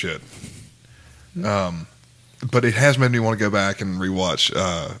ran with this shit. But it has made me want to go back and rewatch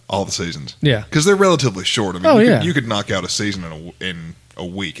all the seasons. Yeah, because they're relatively short. I mean, you could knock out a season in a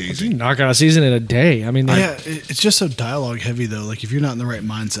week easy. You knock out a season in a day. I mean, it's just so dialogue heavy though. Like if you're not in the right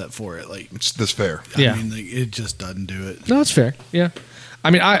mindset for it, like it's this fair. I mean, like, it just doesn't do it. No, it's fair. Yeah, I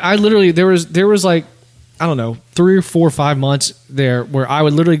mean, I literally there was like, I don't know, 3 or 4 or 5 months there where I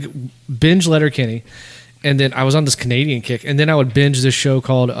would literally binge Letterkenny, and then I was on this Canadian kick, and then I would binge this show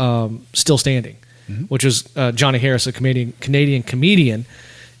called Still Standing, which is Johnny Harris, a Canadian comedian.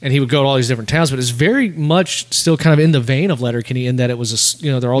 And he would go to all these different towns, but it's very much still kind of in the vein of Letterkenny in that it was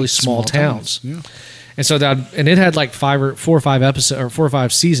there are all these small towns. Yeah. And so it had like 4 or 5 episodes or 4 or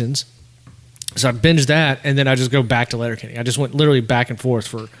 5 seasons. So I binged that, and then I just go back to Letterkenny. I just went literally back and forth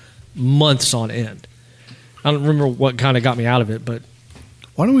for months on end. I don't remember what kind of got me out of it, but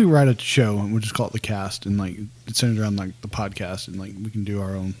why don't we write a show and we'll just call it The Cast, and like it's centered around like the podcast, and like we can do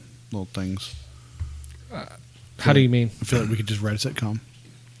our own little things. How do you mean? I feel like we could just write a sitcom.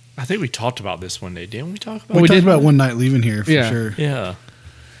 I think we talked about this one day, didn't we? Talk about We we talked did- about One Night Leaving Here for sure. Yeah.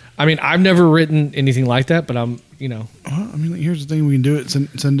 I mean, I've never written anything like that, but I'm. Well, I mean, like, here's the thing: we can do it.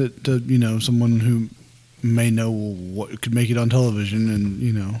 Send it to someone who may know what could make it on television,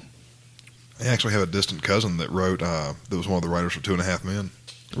 and I actually have a distant cousin that wrote. That was one of the writers for 2.5 Men.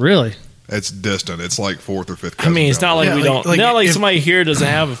 Really? It's distant. It's like 4th or 5th. I mean, it's not like Yeah, we like- don't. like not like if- somebody here doesn't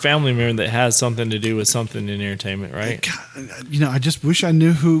have a family member that has something to do with something in entertainment, right? God, I just wish I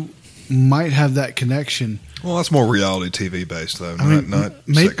knew who might have that connection. Well, that's more reality TV based though, I mean, not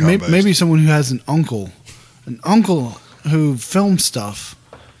sitcom based. maybe someone who has an uncle who films stuff.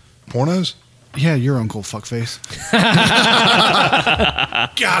 Pornos. Yeah, your uncle, fuckface.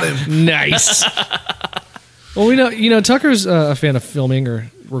 Got him. Nice. Well, we know Tucker's a fan of filming or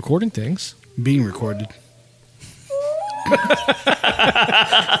recording things. Being recorded.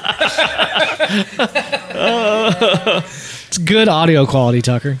 It's good audio quality,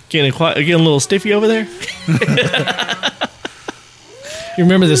 Tucker. Getting a little stiffy over there. You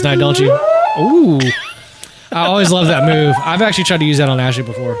remember this night, don't you? Ooh. I always love that move. I've actually tried to use that on Ashley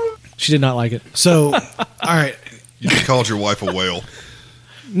before. She did not like it. So, all right. You just called your wife a whale.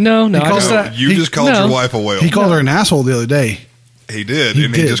 No. I called just, her- You just called no. your wife a whale. He called her an asshole the other day. He did, He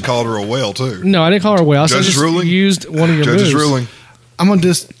and he did. just called her a whale too. No, I didn't call her a whale. I Judge's just ruling? used one of your Judge's moves. ruling. I'm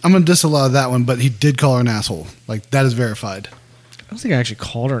gonna disallow that one, but he did call her an asshole. Like that is verified. I don't think I actually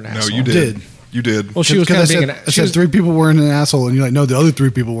called her an No, asshole. you did. Did. You did. Well, she was kind of being I said 3 people weren't an asshole, and you're like, no, the other 3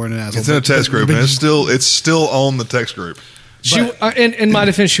 people weren't an asshole. It's in a text group, and it's still on the text group. In my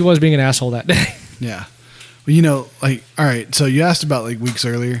defense, she was being an asshole that day. Yeah. Well, like, all right. So you asked about like weeks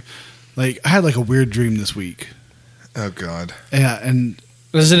earlier. Like, I had like a weird dream this week. Oh God. Yeah, and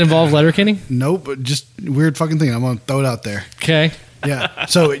Does it involve Letterkenny? nope, but just weird fucking thing. I'm gonna throw it out there. Okay. Yeah.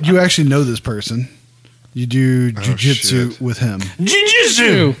 So you actually know this person. You do jujitsu shit. with him.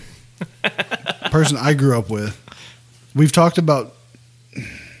 Jiu-jitsu. Person I grew up with. We've talked about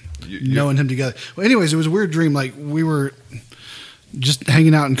You- knowing him together. Well, anyways, it was a weird dream. Like we were just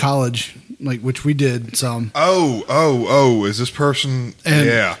hanging out in college, like which we did some. Oh! Is this person? And,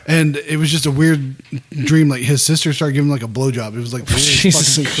 yeah. and it was just a weird dream. Like his sister started giving him like a blowjob. It was like the weirdest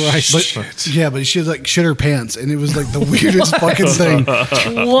Jesus fucking Christ. But, yeah, but she like shit her pants, and it was like the weirdest fucking thing.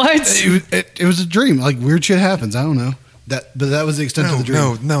 What? It was a dream. Like weird shit happens. I don't know but that was the extent of the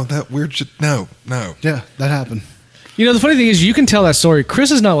dream. No, that weird shit. No. Yeah, that happened. You know, the funny thing is, you can tell that story.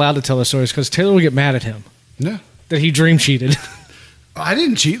 Chris is not allowed to tell the stories because Taylor will get mad at him Yeah. that he dream cheated. I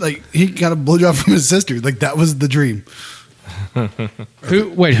didn't cheat. Like he got a blowjob from his sister. Like that was the dream.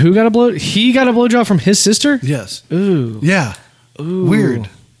 Who got a blow? He got a blowjob from his sister? Yes. Ooh. Yeah. Ooh. Weird.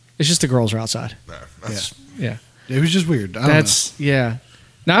 It's just the girls are outside. No, that's, Yeah. It was just weird. I don't That's, yeah.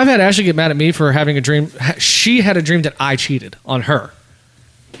 Now, I've had Ashley get mad at me for having a dream. She had a dream that I cheated on her,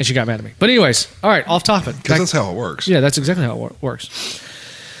 and she got mad at me. But anyways, all right, off topic. because that's how it works. Yeah, that's exactly how it works.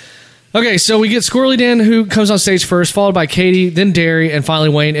 Okay, so we get Squirrely Dan, who comes on stage first, followed by Katie, then Derry, and finally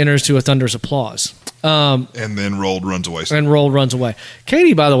Wayne enters to a thunderous applause. And then Rolled runs away. And Roll runs away.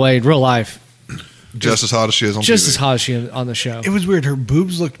 Katie, by the way, in real life, Just as hot as she is on just TV. as hot as she is on the show. It was weird. Her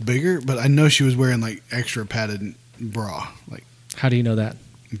boobs looked bigger, but I know she was wearing like extra padded bra, like How do you know that?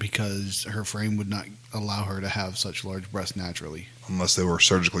 because her frame would not allow her to have such large breasts naturally. Unless they were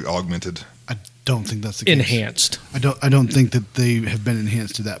surgically augmented. I don't think that's the case. Enhanced. I don't think that they have been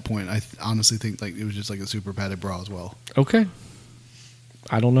enhanced to that point. I honestly think like it was just like a super padded bra as well. Okay.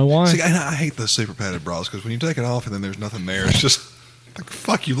 I don't know why. See, I hate those super padded bras because when you take it off and then there's nothing there, it's just like,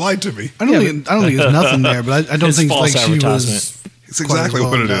 fuck, you lied to me. I don't think there's nothing there, but I don't It's think false like she was. advertisement. It's quite exactly as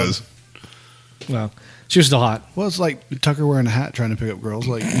well what it done. is. Well, she was still hot. Well, it's like Tucker wearing a hat trying to pick up girls,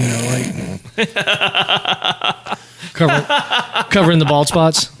 like Covering the bald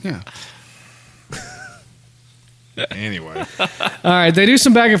spots. yeah. Anyway. All right, they do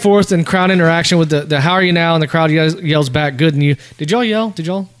some back and forth and crowd interaction with the how are you now? And the crowd yells back, good. And you, did y'all yell? Did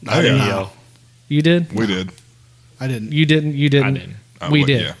y'all? I didn't. No. You did? We did. I didn't. You didn't? You didn't? I didn't. We Well,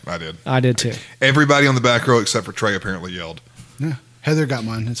 did. Yeah, I did. I did too. Everybody on the back row except for Trey apparently yelled. Yeah. Heather got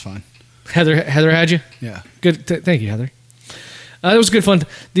mine. It's fine. Heather had you? Yeah. Good. Thank you, Heather. It was good fun.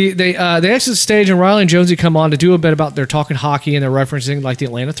 They exit the stage and Riley and Jonesy come on to do a bit about they're talking hockey and they're referencing like the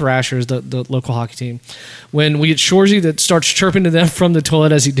Atlanta Thrashers, the local hockey team. When we get Shorzy that starts chirping to them from the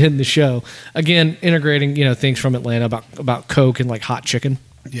toilet as he did in the show, again integrating things from Atlanta about Coke and like hot chicken.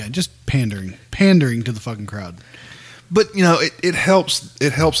 Yeah. Just pandering to the fucking crowd. But it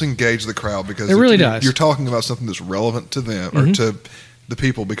helps engage the crowd because It really does. You're talking about something that's relevant to them or to the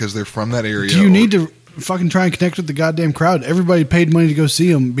people because they're from that area. Do you need to fucking try and connect with the goddamn crowd? Everybody paid money to go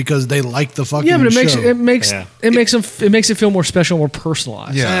see them because they like the fucking Yeah, but show. it makes it feel more special, more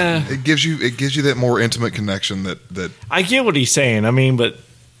personalized. Yeah, it gives you that more intimate connection that I get what he's saying. I mean, but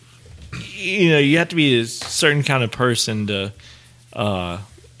you have to be a certain kind of person to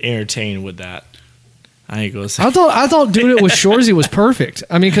entertain with that. I ain't gonna say. I thought doing it with Shorzy was perfect.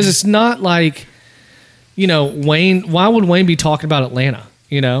 I mean, because it's not like Wayne. Why would Wayne be talking about Atlanta?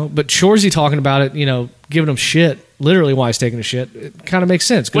 But Shorzy talking about it, giving him shit, literally why he's taking a shit, it kind of makes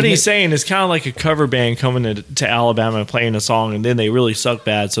sense. 'Cause What he's saying is kind of like a cover band coming to Alabama and playing a song, and then they really suck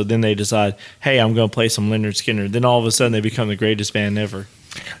bad, so then they decide, hey, I'm going to play some Leonard Skinner. Then all of a sudden they become the greatest band ever.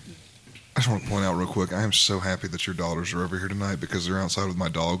 I just want to point out real quick, I am so happy that your daughters are over here tonight because they're outside with my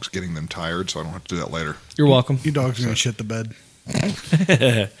dogs getting them tired, so I don't have to do that later. You're welcome. Your dog's going to shit the bed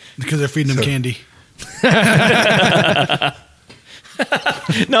because they're feeding them candy.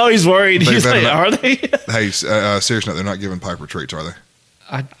 No, he's worried. They He's better like, not- are they? Hey, seriously, no, they're not giving Piper treats, are they?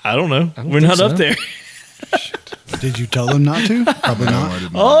 I don't know. don't We're think not so. up there. Did you tell them not to? Probably No, not. I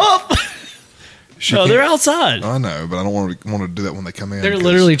didn't. Oh, She no, can't- they're outside. I know, but I don't want to do that when they come in. They're 'cause-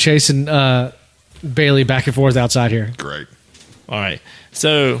 literally chasing Bailey back and forth outside here. great. All right.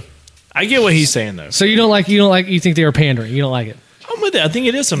 So I get what he's saying, though. So you think they were pandering. You don't like it. I'm with it. I think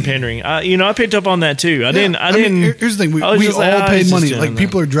it is some pandering. I picked up on that too. I didn't. Here's the thing: we I was all just like, paid it's just money. doing Like that.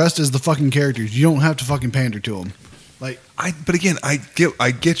 people are dressed as the fucking characters. You don't have to fucking pander to them. Like But again, I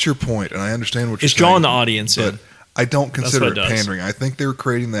get your point, and I understand what you're It's saying. drawing the audience but in. I don't consider what it it does. pandering. I think they're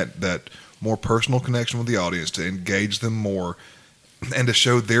creating that more personal connection with the audience to engage them more, and to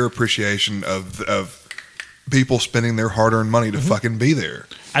show their appreciation of people spending their hard-earned money to fucking be there.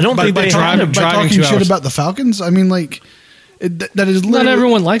 I don't think they driving- have by driving talking 2 shit hours. about the Falcons. I mean, like that is Not literally.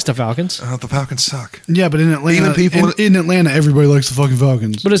 everyone likes the Falcons, The Falcons suck. Yeah, but in Atlanta, Even people- in Atlanta, everybody likes the fucking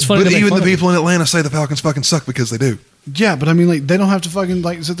Falcons. but it's funny. But to make even fun the of them. people in Atlanta say the Falcons fucking suck because they do. Yeah, but I mean, like they don't have to fucking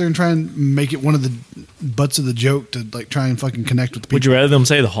like sit there and try and make it one of the butts of the joke to like try and fucking connect with the people. Would you rather them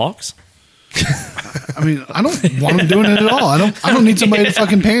say the Hawks? I mean, I don't want them doing it at all. I don't need somebody to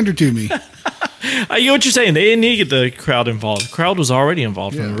fucking pander to me. I get what you're saying. They didn't need to get the crowd involved. The crowd was already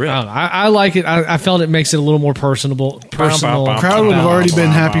involved from the I rip. don't know. I like it. I felt it makes it a little more personal. Crowd would have already been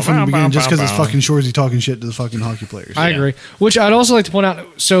happy from the beginning just because it's fucking Shorzy talking shit to the fucking hockey players. I agree. Which I'd also like to point out.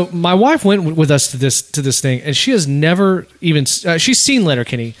 So my wife went with us to this thing, and she has never even she's seen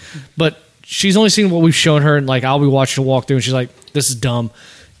Letterkenny, but she's only seen what we've shown her, and like I'll be watching a walkthrough, and she's like, "This is dumb,"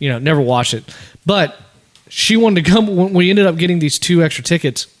 never watched it. But she wanted to come when we ended up getting these 2 extra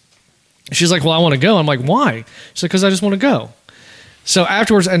tickets. She's like, "Well, I want to go." I'm like, "Why?" She's like, "Because I just want to go." So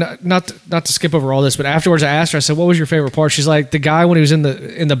afterwards, and not to skip over all this, but afterwards, I asked her. I said, "What was your favorite part?" She's like, "The guy when he was in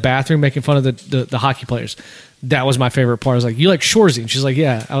the bathroom making fun of the hockey players. That was my favorite part." I was like, "You like Shorzy?" And she's like,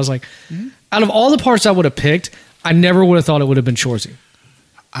 "Yeah." I was like, out of all the parts I would have picked, I never would have thought it would have been Shorzy.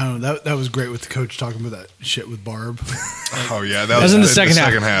 I don't know. That was great with the coach talking about that shit with Barb. Oh yeah, That was in the second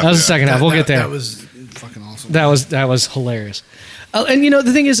half. That was the second half. We'll get there. That was fucking awesome. That was hilarious. And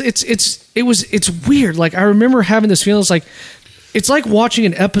the thing is, it's weird. Like I remember having this feeling. It's like watching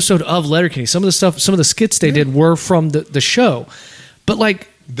an episode of Letterkenny. Some of the skits they did were from the show, but like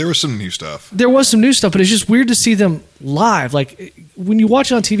There was some new stuff. there was some new stuff. But it's just weird to see them live. Like when you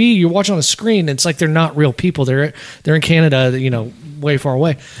watch it on TV, you're watching on a screen. And it's like they're not real people. They're in Canada, way far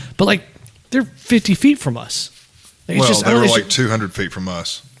away. But like they're 50 feet from us. Like, Well, it's they were it's like 200 feet from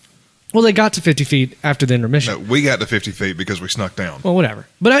us. well, they got to 50 feet after the intermission. No, we got to 50 feet because we snuck down. Well, whatever.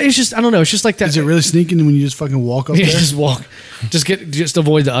 But it's just I don't know. It's just like that. Is it really sneaking when you just fucking walk up Yeah, there? just walk. Just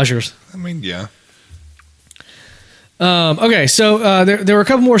avoid the ushers. I mean, yeah. Okay, so there were a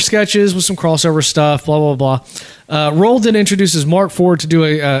couple more sketches with some crossover stuff, blah, blah, blah. Roll then introduces Mark Ford to do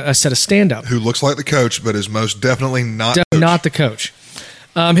a set of stand-up. Who looks like the coach, but is most definitely not coach. Not the coach.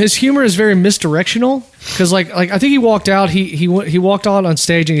 His humor is very misdirectional because, like I think he walked out. He walked out on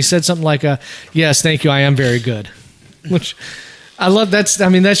stage and he said something like, "Yes, thank you, I am very good," which I love. That's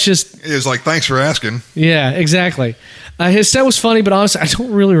just It's like, thanks for asking. yeah, exactly. His set was funny, but honestly, I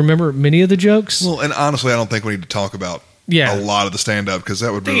don't really remember many of the jokes. Well, and honestly, I don't think we need to talk about Yeah. a lot of the stand-up because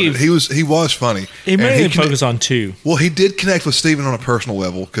that would ruin it. Steve. He was funny. He And mainly conne- focused on two. Well, he did connect with Steven on a personal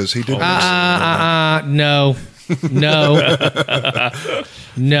level because he did. No,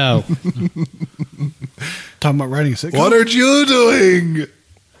 no. Talking about writing a sitcom. What are you doing?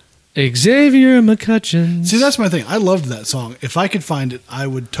 Xavier McCutcheon. See, that's my thing. I loved that song. If I could find it, I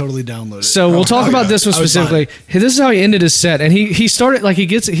would totally download it. So we'll talk Oh, about yeah. this one I would buy specifically. This is how he ended his set, and he started like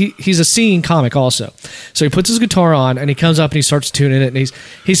he's a singing comic also. So he puts his guitar on and he comes up and he starts tuning it, and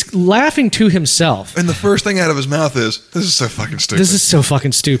he's laughing to himself. And the first thing out of his mouth is, "This is so fucking stupid." This is so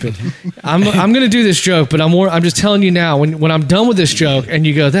fucking stupid. I'm gonna do this joke, but I'm just telling you now. When I'm done with this joke, and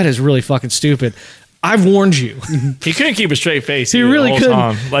you go, that is really fucking stupid. I've warned you. He couldn't keep a straight face. He either really the whole couldn't.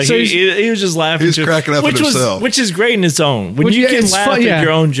 time. Like So he was just laughing. He's to- cracking up at himself. which is great in its own. When Which, you yeah, can it's laugh fun- at yeah. your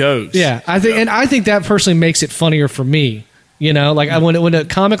own jokes. Yeah, I think that personally makes it funnier for me. Like when a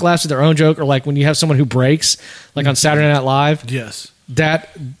comic laughs at their own joke, or like when you have someone who breaks, like on Saturday Night Live, yes. that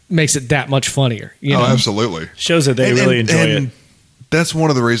makes it that much funnier. Oh, absolutely. shows that they And- really and- enjoy and it. That's one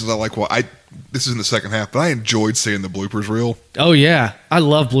of the reasons I like. This is in the second half, but I enjoyed seeing the bloopers reel Oh yeah, I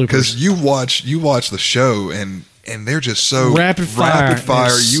love bloopers. because you watch the show and they're just so Rapid fire.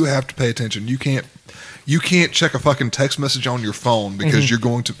 Yes. You have to pay attention. You can't check a fucking text message on your phone because Mm-hmm. you're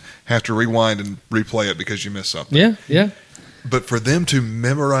going to have to rewind and replay it because you missed something. Yeah. But for them to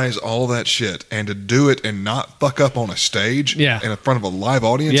memorize all that shit and to do it and not fuck up on a stage Yeah. in front of a live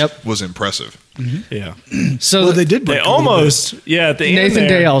audience Yep. was impressive. Yeah. So Well, they did They break a little almost, yeah, at the end Nathan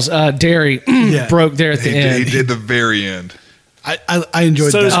there, Dale's Dairy Yeah. broke there at the He end. did the very end. bit. I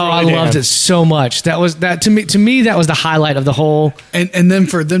enjoyed So that. does- Oh, I Really loved damn. it so much. That to me that was the highlight of the whole. And then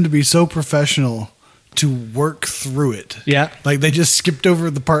for them to be so professional to work through it. Yeah. Like they just skipped over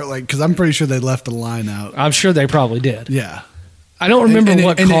the part, like, because I'm pretty sure they left a line out. I'm sure they probably did. Yeah. I don't remember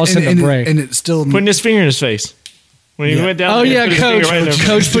what caused him to break. And it's still. putting his finger in his face. When he Yeah. went down Oh there, yeah, put his finger coach. right in their-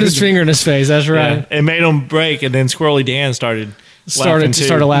 Coach put his finger in his face. That's right. Yeah, it made him break, and then Squirrely Dan started laughing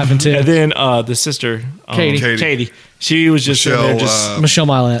too. And then the sister, Katie. she was just sitting there, Michelle, just Michelle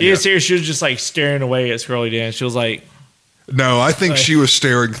Milet. yeah, seriously, she was just like staring away at Squirrely Dan. She was like, No, I think she was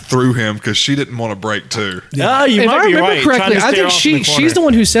staring through him because she didn't want to break too. "Oh, you If might I be remember right." correctly, Trying to I stare think off in the she's the corner.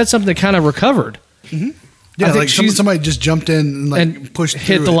 one who said something that kind of recovered. Yeah, I think like she's- somebody just jumped in and like and pushed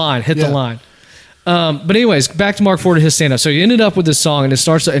hit through the it. line, hit Yeah. the line. But anyways, back to Mark Ford and his stand up. So he ended up with this song, and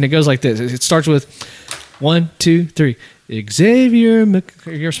it goes like this. It starts with 1, 2, 3. Xavier,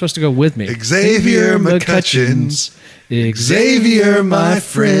 you're supposed to go with me. Xavier McCutcheons. Xavier, my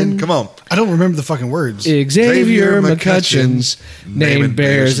friend. Come on. I don't remember the fucking words. Xavier McCutcheons, naming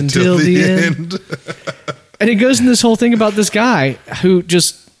bears until the end. And it goes in this whole thing about this guy who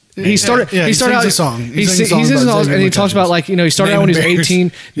just. He started. Yeah, he he started sings out. a song. He He sings a song sings a about song, Xavier and he talks about McCutcheons. he started out when he was Naming bears.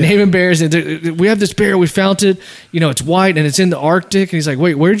 18, Yeah. naming bears. And we have this bear. We found it. It's white and it's in the Arctic. And he's like,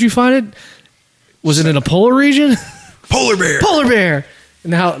 "Wait, where did you find it? Was it in a polar region? Polar bear. Polar bear."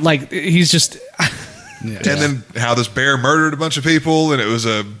 And how he's just. Yeah. And then how this bear murdered a bunch of people, and it was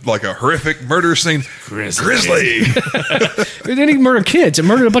a horrific murder scene. Grizzly. And then he murdered kids. It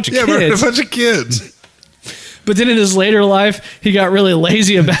murdered a bunch of Yeah, murdered a kids. bunch of kids. But then in his later life, he got really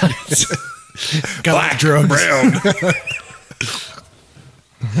lazy about it. Got Black, drugs. brown.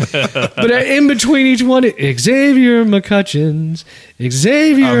 But in between each one, Xavier McCutcheons,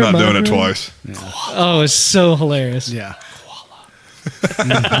 Xavier. I'm not doing my it friend. twice. Oh, it's so hilarious. Yeah.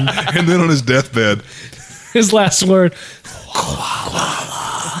 And then on his deathbed, His last word.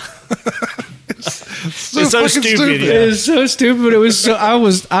 so It's so fucking stupid. It Yeah. is so stupid, but it was so. I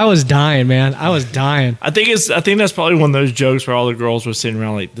was dying, man. I was dying. I think that's probably one of those jokes where all the girls were sitting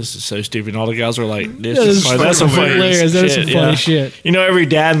around like, "This is so stupid," and all the guys were like, "This Yeah, is funny. That's some funny hilarious. That is some shit." funny Yeah. shit. You know, every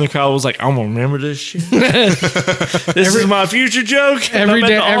dad in the crowd was like, "I'm gonna remember this shit. This is my future joke." And Every I'm at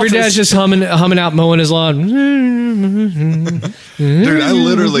day, the every office. dad's just humming out, mowing his lawn. Dude, I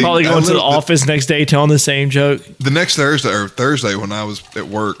literally probably going to the literally- office next day telling the same joke. The next Thursday when I was at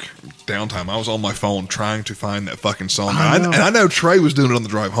work downtime, I was on my phone trying to find that fucking song, and I know Trey was doing it on the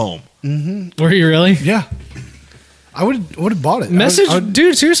drive home. Were you really? Yeah. I would have bought it. Message, I would-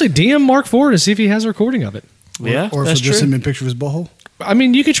 dude. Seriously, DM Mark Ford and see if he has a recording of it. Yeah, or if that's he'll just true. send me a picture of his butthole. I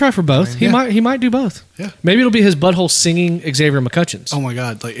mean, you could try for both. He might do both. Yeah. Maybe it'll be his butthole singing Xavier McCutcheon's. Oh my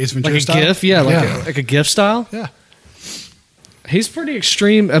god, like Ace Ventura like a style? GIF, yeah, like a GIF style. Yeah. He's pretty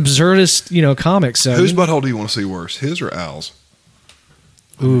extreme, absurdist, comic. So Whose butthole do you want to see worse, his or Al's?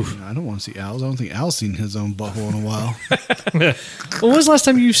 Oof. I don't want to see Al's. I don't think Al's seen his own butthole in a while. When was the last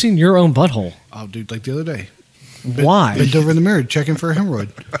time you've seen your own butthole? Oh, dude, like the other day. Why? Bent over in the mirror checking for a hemorrhoid.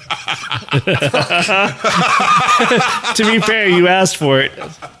 To be fair, you asked for it.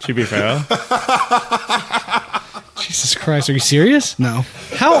 To be fair, Jesus Christ, are you serious? No.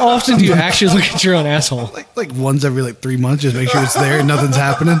 How often do you actually look at your own asshole? Like once every 3 months, just make sure it's there and nothing's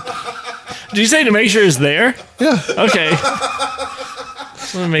happening. did you say to make sure it's there? Yeah. Okay.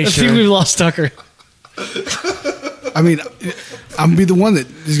 Just want to make I think sure. we've lost Tucker. I mean, I'm gonna be the one that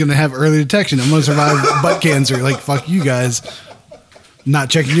is gonna have early detection. I'm gonna survive butt cancer. Like fuck you guys, not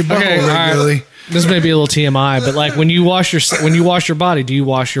checking your butthole Okay, all right. regularly. This may be a little TMI, but like when you wash your body, do you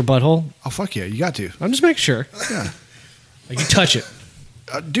wash your butthole? Oh fuck yeah, you got to. I'm just making sure. Yeah, Like you touch it.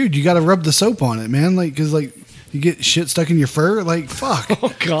 dude, you got to rub the soap on it, man. Like because you get shit stuck in your fur. Like fuck.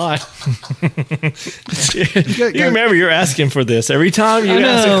 Oh God. You remember you're asking for this every time you I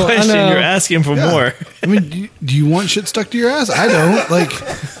ask know, a I question. know. You're asking for Yeah. more. I mean, do you want shit stuck to your ass? I don't. Like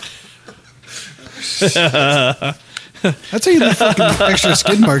that's how you leave fucking extra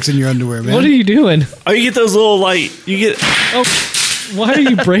skid marks in your underwear, man. What are you doing? Oh, you get those little Oh, why are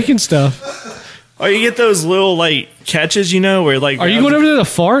you breaking stuff? you get those little catches, where Are you going over there to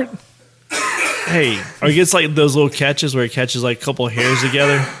fart? Hey, or it gets those little catches where it catches a couple of hairs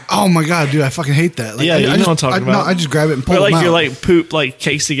together. Oh my god, dude, I fucking hate that. Like, Yeah, you know what I'm talking about. No, I just grab it and pull Or them out. your poop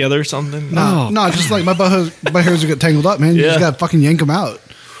cakes together or something. No, Oh, just like my hairs are get tangled up, man. You Yeah. just gotta fucking yank them out.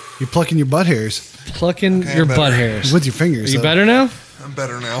 You're plucking your butt hairs Plucking Okay, your I'm butt better. hairs. with your fingers. Are you so. better now? I'm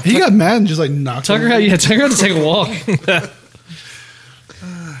better now. He got mad and just knocked Tucker him. had to take a walk.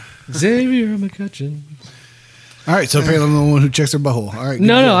 Xavier McCutcheon. All right, so apparently I'm the one who checks their butthole. All right, good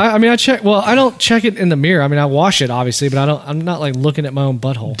No, deal. I mean I check. Well, I don't check it in the mirror. I mean I wash it obviously, but I'm not looking at my own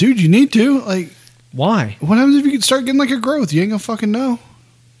butthole. Dude, you need to. Like, Why? what happens if you could start getting a growth? You ain't gonna fucking know.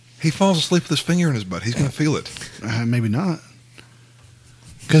 He falls asleep with his finger in his butt. He's gonna feel it. Maybe not.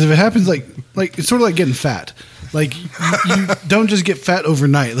 Because if it happens, like it's sort of like getting fat. Like you don't just get fat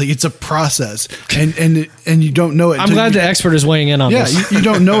overnight. Like it's a process, and you don't know it. I'm until glad you, the expert is weighing in on Yeah, this. you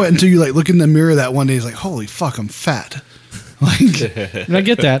don't know it until you look in the mirror that one day. It's like, holy fuck, I'm fat. Like, And I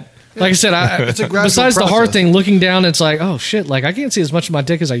get that. Like I said, It's a gradual besides the hard process. thing, looking down, it's like, oh shit! Like I can't see as much of my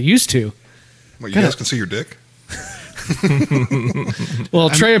dick as I used to. What, you guys can see your dick? Well,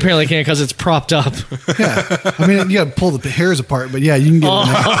 Trey apparently can't because it's propped up. yeah, I mean, you got to pull the hairs apart, but yeah, you can get.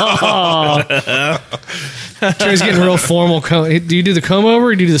 In there. Trey's getting real formal. Do you do the comb over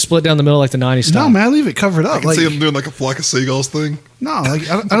or do you do the split down the middle like the 90s style? No, man, I leave it covered I up. can Like, see him doing a flock of seagulls thing. no, like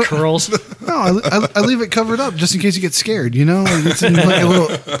I don't, Curls. no, I leave it covered up just in case you get scared. Like it's in like a little,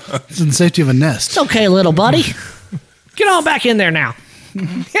 it's in the safety of a nest. Okay, little buddy. Get on back in there now.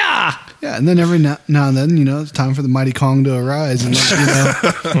 Yeah. Yeah, and then every now and then, it's time for the mighty Kong to arise, and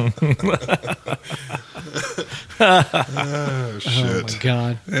Oh, shit. Oh my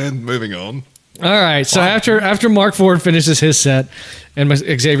god. And moving on. All right. So after Mark Ford finishes his set and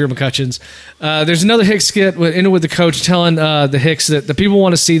Xavier McCutcheon's, there's another Hicks skit with the coach telling the Hicks that the people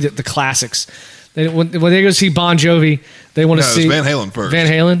want to see the classics. When they go see Bon Jovi, they want to No, see it's Van Halen first. Van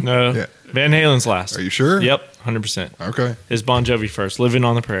Halen. No, Yeah. Van Halen's last. Are you sure? Yep, 100%. Okay. It's Bon Jovi first. Living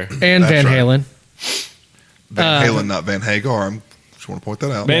on the Prayer. And That's Van right. Halen. Van Halen, not Van Hagar. I just want to point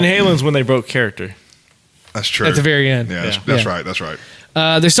that out. Van Halen's when they broke character. That's true. At the very end. Yeah, Yeah. that's Yeah. right. That's right.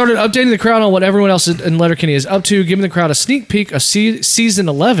 They started updating the crowd on what everyone else in Letterkenny is up to, giving the crowd a sneak peek of season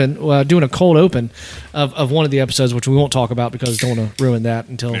 11, doing a cold open of one of the episodes, which we won't talk about because I don't want to ruin that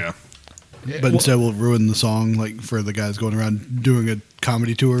until. Yeah. but instead we'll ruin the song for the guys going around doing a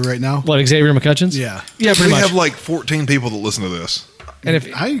comedy tour right now. What, Xavier McCutcheon's? Yeah, Yeah, pretty We much. have 14 people that listen to this. And if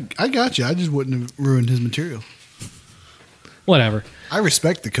I got you. I just wouldn't have ruined his material. whatever. I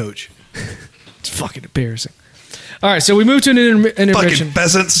respect the coach. It's fucking embarrassing. All right, so we moved to an intermission. Fucking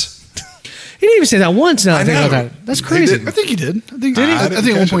peasants. He didn't even say that once. Now I think know. about that. That's crazy. I think he did. I think I I didn't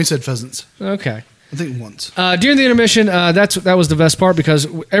think at one catch point it. he said pheasants. Okay. I think once. During the intermission, that was the best part because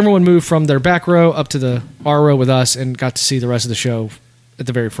everyone moved from their back row up to the our row with us and got to see the rest of the show at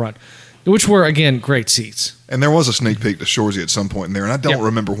the very front, which were again great seats. And there was a sneak peek to Shorzy at some point in there, and I don't Yeah.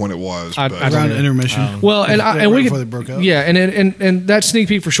 remember when it was. I but don't Around know. intermission. Well, and Right we before could, they broke up. yeah, and that sneak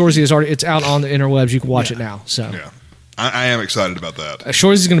peek for Shorzy is already it's out on the interwebs. You can watch it now. So yeah, I am excited about that.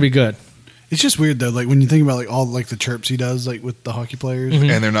 Shorzy is going to be good. It's just weird though, like when you think about like all like the chirps he does, like with the hockey players. Mm-hmm.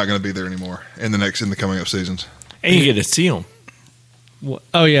 And they're not going to be there anymore in the coming up seasons. And you get to see them.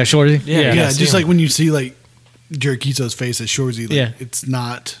 Oh yeah, Shorzy. Yeah. Yeah, see just him. like when you see like Jericho's face as Shorzy, like, Yeah. it's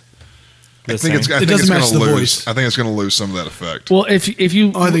not. I think it's It doesn't going match to the lose. voice. I think it's going to lose some of that effect. Well, if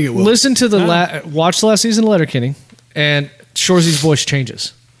you I think it will. listen to the watch the last season of Letterkenny, and Shorzy's voice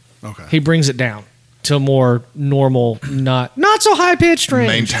changes. Okay. He brings it down to a more normal, not so high pitched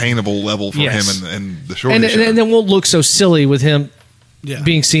range, Maintainable level for Yes. him and the Shorzy and show. then won't look so silly with him Yeah.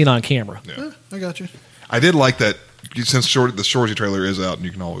 being seen on camera. Yeah. I got you. I did like that since the Shorzy trailer is out and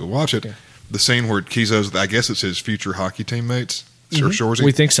you can always watch it. Yeah. The scene where Kizo's, I guess it's his future hockey teammates, Sir Shorzy,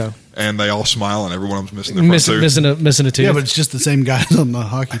 We think so. and they all smile and everyone was missing their front tooth. Missing a tooth. Yeah, but it's just the same guys on the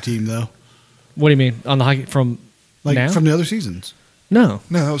hockey team though, What do you mean on the hockey from like now? from the other seasons. No,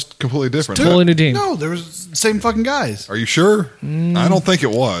 No, that was completely different. totally new team. No, there was the same fucking guys. Are you sure? I don't think it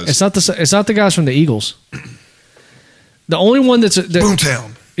was. It's not the guys from the Eagles. The only one that's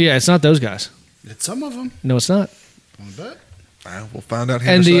Boomtown. yeah, it's not those guys. It's some of them. No, it's not. I bet. We'll find out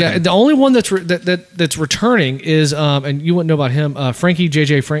here And in a the second. the only one that's returning is and you wouldn't know about him, Frankie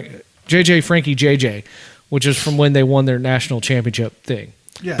JJ, which is from when they won their national championship thing.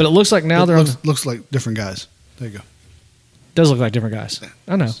 Yeah, But it looks like now It they're on, looks like different guys. There you go. does look like different guys.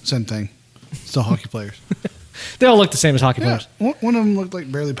 I know Same thing. Still hockey players. they all look the same as hockey Yeah, players. one of them looked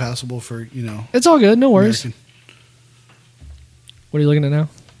like barely passable for It's all good, no worries. American. What are you looking at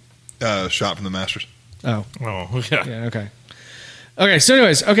now? Shot from the Masters. Oh, Oh, yeah. yeah, okay. Okay, so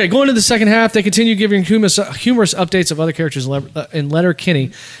anyways, going into the second half, they continue giving humorous updates of other characters in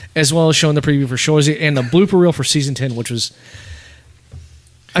Letterkenny, as well as showing the preview for Shorzy and the blooper reel for season 10, which was,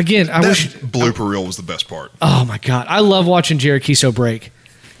 again, I That wish. blooper reel was the best part. Oh my god, I love watching Jared Kiso break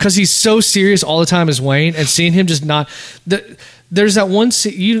because he's so serious all the time as Wayne, and seeing him just not. There's that one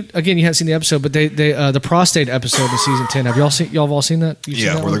you haven't seen the episode, but they the prostate episode in season 10. Have y'all have all seen that? You've seen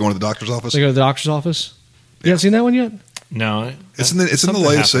Yeah, that where one? they're going to the doctor's office. They go to the doctor's office. You haven't seen that one yet? No. It's in the something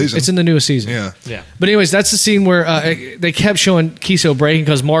latest happened. season. It's in the newest season. Yeah. Yeah. But anyways, that's the scene where they kept showing Kiso breaking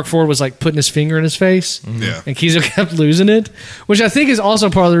because Mark Ford was like putting his finger in his face, Yeah. and Kiso kept losing it, which I think is also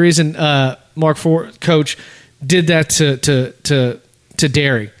part of the reason Mark Ford coach did that to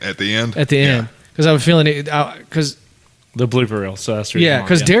Derry At the end. at the end because I was feeling it because The blooper reel. So that's the reason yeah why,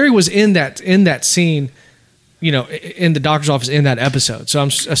 because Derry was in that scene, in the doctor's office in that episode. So I'm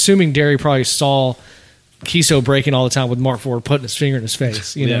assuming Derry probably saw Kiso breaking all the time with Mark Ford putting his finger in his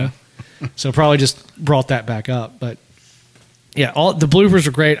face, know. So probably just brought that back up. But yeah, all the bloopers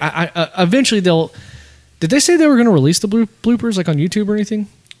are great. I eventually did they say they were going to release the bloopers like on YouTube or anything?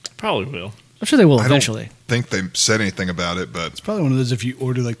 Probably will. I'm sure they will I eventually. don't think they said anything about it, but It's probably one of those if you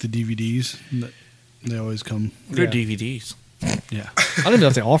order like the DVDs, that they always come. Good Yeah. DVDs. Yeah. I don't even know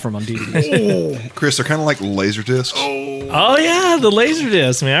if they offer them on DVDs. Chris, they're kind of like laser discs. Oh, yeah. The laser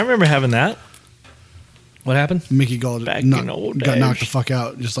disc. Man, I remember having that. What happened? Mickey Gall Back in old got knocked the days. fuck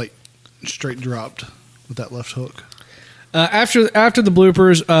out, just like straight dropped with that left hook. After the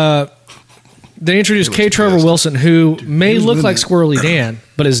bloopers, they introduced He K. looks Trevor pissed. Wilson, who may was look with like it. Squirrely Dan,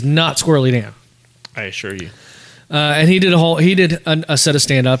 but is not Squirrely Dan. I assure you. And he did a set of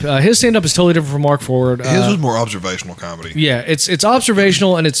stand up. His stand up is totally different from Mark Ford. His was more observational comedy. Yeah, it's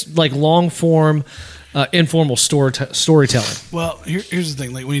observational and it's like long form, informal storytelling. Well, here's the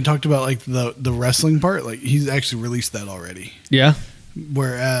thing: like when you talked about like the wrestling part, like he's actually released that already. Yeah,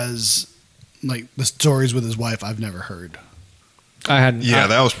 Whereas, like the stories with his wife, I've never heard. I hadn't. Yeah,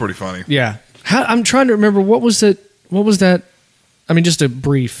 that was pretty funny. Yeah, I'm trying to remember what was it. What was that? I mean, just a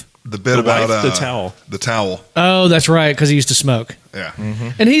brief. The bit The about wife, the towel. The towel. Oh, that's right, because he used to smoke. Yeah.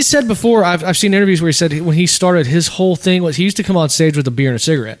 And he said before, I've seen interviews where he said when he started, his whole thing was he used to come on stage with a beer and a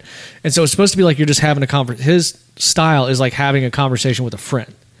cigarette, and so it's supposed to be like you're just having a conversation. His style is like having a conversation with a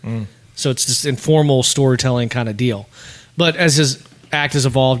friend. So it's this informal storytelling kind of deal. But as his act has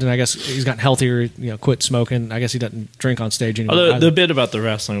evolved, and I guess he's gotten healthier, quit smoking. I guess he doesn't drink on stage anymore. Although either. the bit about the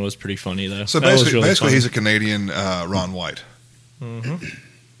wrestling was pretty funny, though. So That was basically, really funny. he's a Canadian Ron White.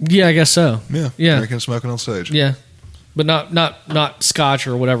 Yeah, I guess so. Yeah. Yeah. Drinking and smoking on stage. Yeah. but not Scotch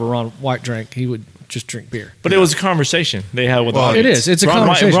or whatever Ron White drank. He would just drink beer. But it was a conversation they had with the Well, audience. it is. It's a Ron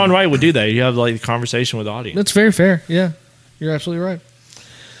conversation. Ron Wright would do that. You have like a conversation with the audience. That's very fair. Yeah, you're absolutely right.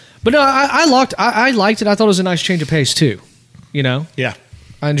 But no, I liked it. I thought it was a nice change of pace too. You know, Yeah.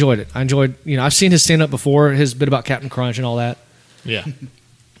 I enjoyed it. I've seen his stand up before. His bit about Captain Crunch and all that. Yeah.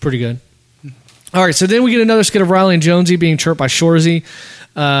 Pretty good. All right, so then we get another skit of Riley and Jonesy being chirped by Shorzy,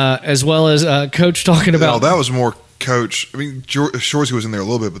 as well as Coach talking about. No, that was more Coach. I mean, Shorzy was in there a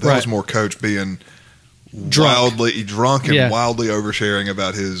little bit, but that Right. was more Coach being Drunk. wildly drunk and Yeah. wildly oversharing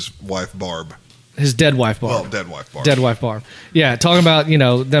about his wife Barb. his dead wife Barb. Well, dead wife Barb. Dead wife Barb. Yeah, talking about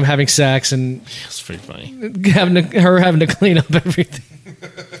them having sex and That's pretty funny. her having to clean up everything.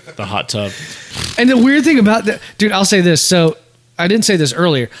 The hot tub. And the weird thing about that, dude, I'll say this. So I didn't say this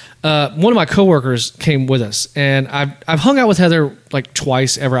earlier. One of my coworkers came with us, and I've hung out with Heather like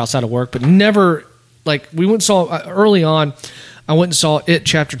twice ever outside of work, but never like we went and saw early on. I went and saw It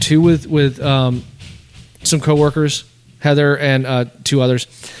Chapter 2 with some coworkers, Heather and two others.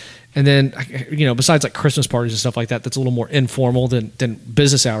 And then, besides like Christmas parties and stuff like that, that's a little more informal than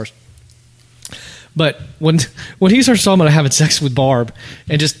business hours. But when he starts talking about having sex with Barb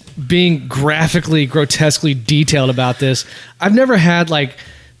and just being graphically, grotesquely detailed about this, I mean,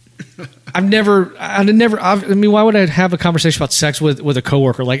 why would I have a conversation about sex with a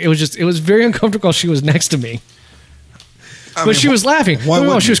coworker? Like it was very uncomfortable while she was next to me. But she was laughing. Why Well,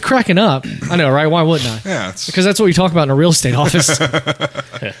 wouldn't she was you? cracking up. I know, right? Why wouldn't I? Yeah, it's, Because that's what you talk about in a real estate office.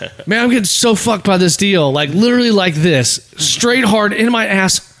 Man, I'm getting so fucked by this deal. Like literally like this. Straight hard in my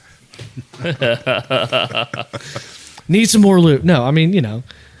ass. Need some more lube. No, I mean,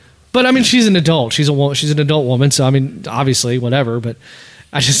 But I mean she's an adult. She's an adult woman, so I mean, obviously, whatever, but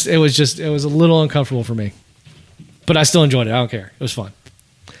it was a little uncomfortable for me. But I still enjoyed it. I don't care. It was fun.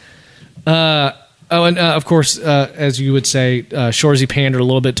 Of course, as you would say, Shorzy pandered a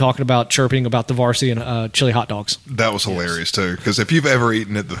little bit, talking about chirping about the varsity and chili hot dogs. that was hilarious too. Because if you've ever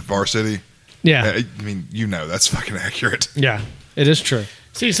eaten at the Varsity, Yeah, I mean, that's fucking accurate. yeah, it is true.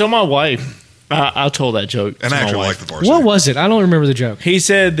 See, so my wife, I told that joke. And to I my actually wife. like the Varsity. What was it? I don't remember the joke. He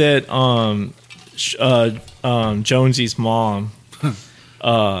said that Jonesy's mom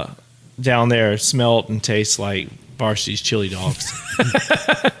down there smelled and tastes like Varsity's chili dogs.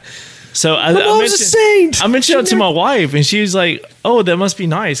 So I mom's a saint. I mentioned it to my wife, and she was like, "Oh, that must be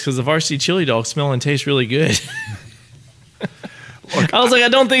nice because the Varsity chili dogs smell and taste really good." I was like, "I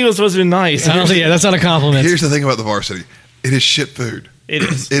don't think it was supposed to be nice." I don't think, that's not a compliment. Here's the thing about the Varsity: it is shit food. It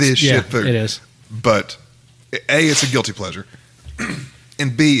is. It is Yeah, shit food. it is. But A, it's a guilty pleasure,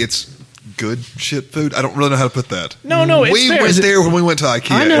 and B, it's good shit food. I don't really know how to put that. No, it's we fair. went there when we went to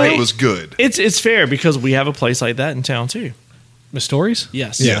IKEA, I know. and it was good. It's fair because we have a place like that in town too. Miss Stories?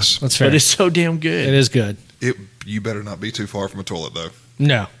 Yes. Yes. That's fair. But it's so damn good. It is good. You better not be too far from a toilet, though.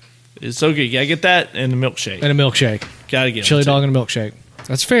 No. It's so good. You gotta get that and the milkshake. And a milkshake. Gotta get Chili them, dog and a milkshake.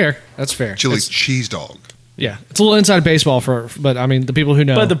 That's fair. That's fair. Chili It's- cheese dog. Yeah. It's a little inside baseball but I mean, the people who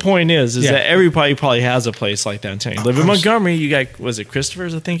know. But the point is Yeah. that everybody probably has a place like that in town. You live in Montgomery, you got, was it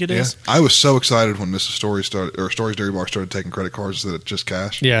Christopher's, I think it Yeah. is? I was so excited when Mrs. Story Story's Dairy Bar started taking credit cards that just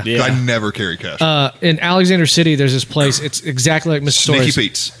cash. Yeah. 'Cause Yeah. I never carry cash. in Alexander City, there's this place. It's exactly like Miss Sneaky Stories.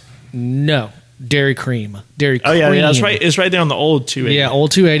 Pete's. No. Dairy Cream. Dairy Oh, Cream. yeah, that's right. It's right there on the old 280. Yeah, old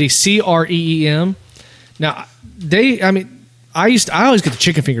 280 CREEM. Now I always get the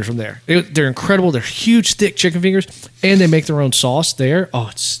chicken fingers from there. They're incredible. They're huge, thick chicken fingers, and they make their own sauce there. Oh,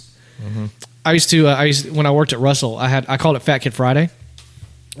 it's. I used to when I worked at Russell. I called it Fat Kid Friday,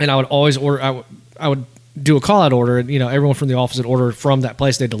 and I would always order. I would do a call out order, and everyone from the office would order from that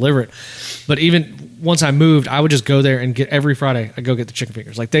place. They deliver it. But even once I moved, I would just go there and get every Friday. I go get the chicken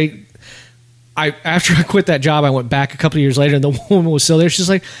fingers. Like after I quit that job, I went back a couple of years later, and the woman was still there. She's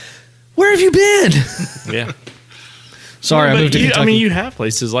like, "Where have you been?" Yeah. Sorry, I But moved to Kentucky. you have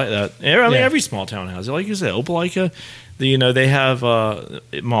places like that. I mean, Yeah. every small town has it. Like you said, Opelika, they have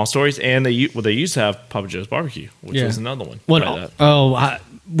mall stories, and they used to have Papa Joe's Barbecue, which Yeah. was another one. What? like that.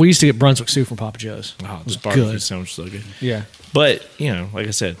 We used to get Brunswick stew from Papa Joe's. Oh, It was this barbecue good. sandwich is so good. Yeah. But, like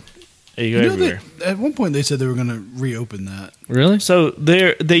I said, you go You know everywhere. that at one point they said they were going to reopen that Really? So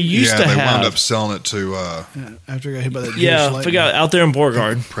they used to they wound have. up selling it to after I got hit by that. Jewish Yeah, I lightning. forgot out there in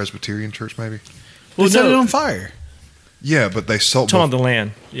Beauregard. Presbyterian Church, maybe. They Well, set it no, on fire. Yeah, but they sold talking about the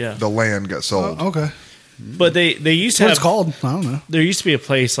land. Yeah, the land got sold. Oh, okay. but they used to What have. it's called? I don't know. There used to be a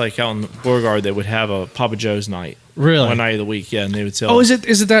place like out in Beauregard that would have a Papa Joe's night. Really? One night of the week, yeah, and they would sell. Oh, is it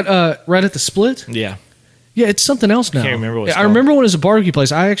that right at the split? Yeah. Yeah, it's something else now. Can't remember what it's I called. remember when it was a barbecue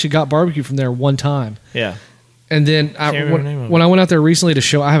place. I actually got barbecue from there one time. Yeah. And then remember the name of when it. I went out there recently to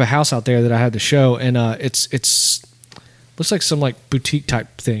show, I have a house out there that I had to show, and it's Looks like some like boutique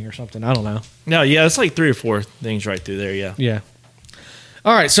type thing or something. I don't know. No, yeah, it's like 3 or 4 things right through there. Yeah. Yeah.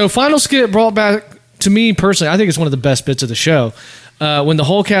 All right. So final skit brought back to me personally. I think it's one of the best bits of the show. When the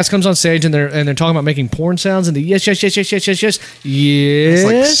whole cast comes on stage and they're talking about making porn sounds and the yes. It's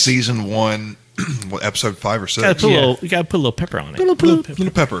like season 1, what, episode 5 or 6. You gotta put a little pepper on it. Little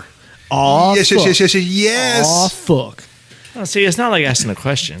pepper. Aw, Yes. Aw, fuck. Oh, see, it's not like asking a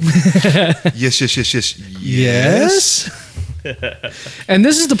question. Yes. And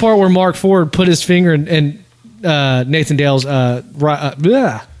this is the part where Mark Ford put his finger in Nathan Dale's In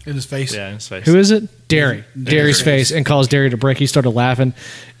his face. Yeah, in his face. who is it? Derry's face, and caused Derry to break. He started laughing,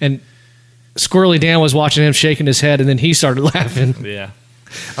 and Squirrely Dan was watching him shaking his head, and then he started laughing. Yeah.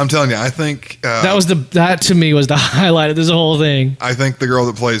 I'm telling you, I think That to me was the highlight of this whole thing. I think the girl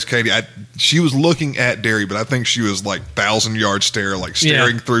that plays Katie, she was looking at Derry, but I think she was like 1,000-yard stare, like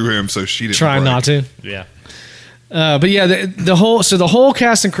staring through him, so she didn't Trying break. not to. Yeah. But yeah, the whole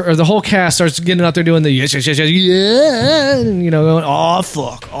cast the whole cast starts getting out there doing the yes, and, going oh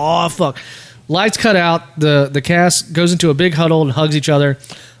fuck. Lights cut out. The cast goes into a big huddle and hugs each other.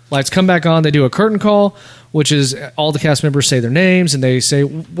 Lights come back on. They do a curtain call, which is all the cast members say their names and they say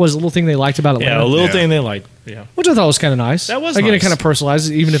what was a little thing they liked about Atlanta. Yeah, a little thing they liked. Yeah. Which I thought was kind of nice. That was again, nice. it kind of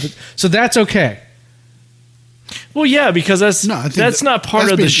personalizes, even if so that's okay. Well, yeah, because that's not part that's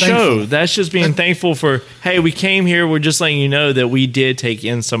of the being show. thankful. That's just being thankful for. Hey, we came here. We're just letting you know that we did take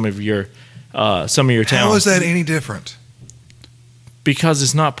in some of your talent. How is that any different? Because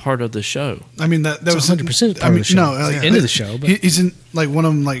it's not part of the show. I mean that was 100% part I of mean, the show. no, It's like, the end of the show, but- he's in like one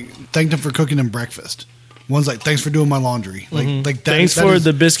of them. Like thanked him for cooking him breakfast. One's like thanks for doing my laundry. Like that. Thanks that for is-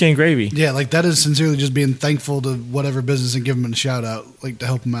 the biscuit and gravy. Yeah, like that is sincerely just being thankful to whatever business and giving him a shout out, like to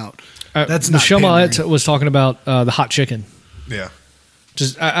help him out. That's not Michelle pandering. Millette was talking about the hot chicken. Yeah.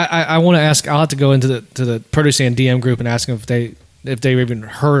 Just I want to ask. I'll have to go into the Produce and DM group and ask them if they even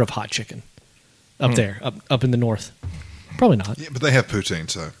heard of hot chicken up there up in the north. Probably not. Yeah, but they have poutine,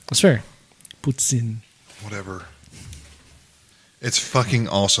 so That's fair. Poutine. whatever. It's fucking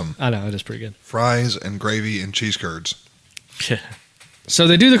awesome. I know it is pretty good. Fries and gravy and cheese curds. So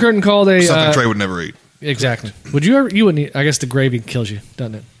they do the curtain call. They Something Trey would never eat. exactly. Would you ever? You wouldn't eat. I guess the gravy kills you,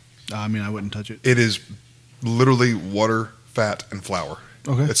 doesn't it? I mean, I wouldn't touch it. It is literally water, fat, and flour.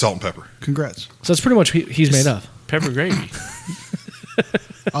 Okay. It's salt and pepper. Congrats. So that's pretty much he's made of. Pepper gravy.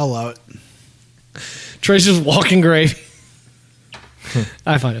 I'll allow it. Trey's just walking gravy.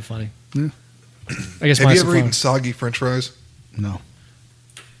 I find it funny. Yeah. I guess. Have mine's you ever fun. eaten soggy French fries? No.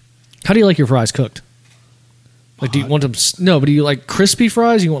 How do you like your fries cooked? Like, do you want them? No, but do you like crispy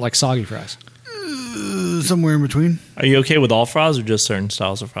fries? Or you want like soggy fries? Somewhere in between. Are you okay with all fries or just certain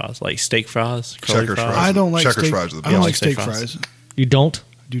styles of fries, like steak fries, curly Checkers fries? fries. I don't like Checkers steak. fries are the I don't best. like steak Steak fries. fries. You don't? I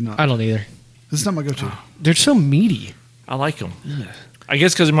do not. I don't either. This is not my go-to. They're so meaty. I like them. I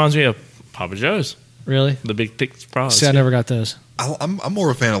guess because it reminds me of Papa Joe's, Really? the big thick fries. See, I never got those. I'm more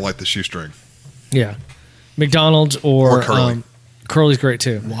of a fan of like the shoestring. Yeah, McDonald's or Curly. Curly's great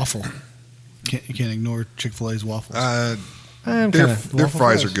too. Waffle. You can't ignore Chick-fil-A's waffles. I'm Their kind of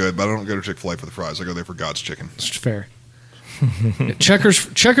fries are good, but I don't go to Chick-fil-A for the fries. I go there for God's chicken. fair.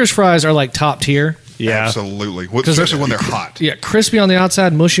 Checkers fries are like top tier. Yeah, Absolutely. Especially when they're hot. Yeah, crispy on the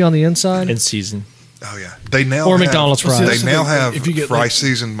outside, mushy on the inside. in season. Oh, yeah. They now Or have, McDonald's fries. They That's the now thing. have If you get, fry like-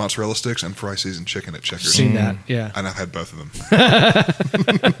 seasoned mozzarella sticks and fry seasoned chicken at Checkers. Seen that? Yeah. And I've had both of them.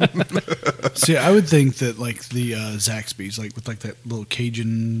 See, I would think that like the Zaxby's, like with like that little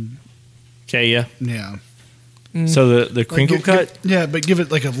Cajun, Okay, yeah. yeah, So the crinkle Like, cut. yeah, but give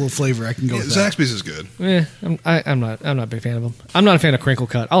it like a little flavor. I can go Yeah, with that. Zaxby's is good. I'm not a big fan of them. I'm not a fan of crinkle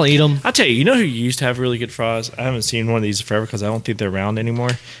cut. I'll eat them. I tell you, you know who used to have really good fries? I haven't seen one of these forever because I don't think they're around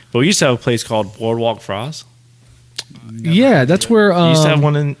anymore. But we used to have a place called Boardwalk Fries. Yeah, that's where We used to have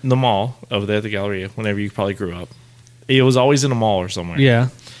one in the mall over there at the Galleria. Whenever you probably grew up, it was always in a mall or somewhere. Yeah,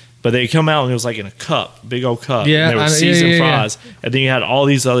 But they come out and it was like in a cup, big old cup. Yeah, and they I were know- seasoned yeah. fries, and then you had all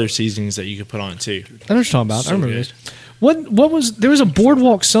these other seasonings that you could put on it too. I know what you're talking about. So I remember good. this. What was there was a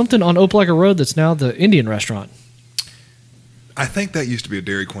boardwalk something on Opelika Road that's now the Indian restaurant. I think that used to be a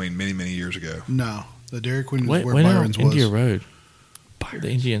Dairy Queen many, many years ago. No, the Dairy Queen is What where went out Byron's was. India Road? The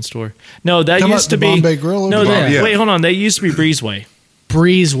Indian store. No, that Talking used to about the be Bombay Grill over No, there? that, Yeah. wait, hold on. That used to be Breezeway.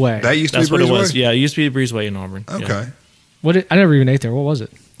 Breezeway. That used to That's be what it Breezeway? was. Yeah, it used to be Breezeway in Auburn. Yeah. Okay. I never even ate there. What was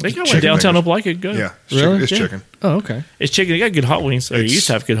it? They got one Chicken downtown fingers. Opelika. Good. Yeah. It's Really? Chicken. It's Yeah. chicken. Oh, okay. It's chicken. They got good hot wings. Or it It's- used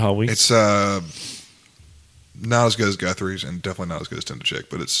to have good hot wings. It's not as good as Guthrie's and definitely not as good as Tender Chick,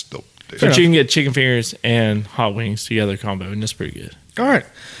 but it's still but decent. you can get chicken fingers and hot wings together combo, and that's pretty good. All right.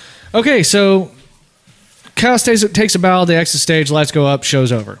 Okay, so Kyle takes a bow. They exit stage. Lights go up.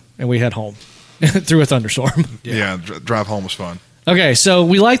 Show's over, and we head home. through a thunderstorm. Yeah, drive home was fun. Okay, so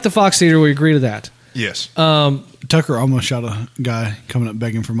we like the Fox Theater. We agree to that. Yes. Tucker almost shot a guy coming up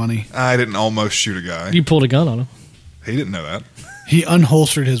begging for money. I didn't almost shoot a guy. You pulled a gun on him. He didn't know that. He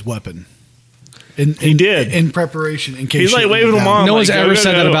unholstered his weapon. He did. In preparation, in case He's like shit waving went them down. on. No like, one's ever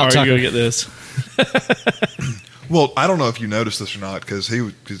said that about Tucker. Go get this. Well, I don't know if you noticed this or not because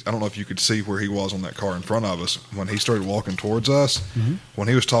I don't know if you could see where he was on that car in front of us when he started walking towards us. Mm-hmm. When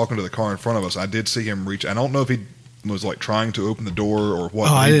he was talking to the car in front of us, I did see him reach. I don't know if he was like trying to open the door or what.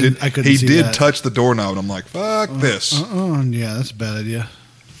 Oh, but I couldn't he see did that. touch the doorknob, and I'm like, "Fuck this!" Yeah, that's a bad idea.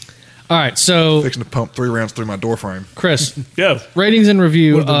 All right, so Fixing to pump 3 rounds through my door frame. Chris, Go. ratings and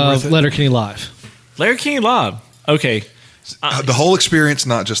review Would've been of worth it. Letterkenny Live. Letterkenny Live. Okay. The whole experience,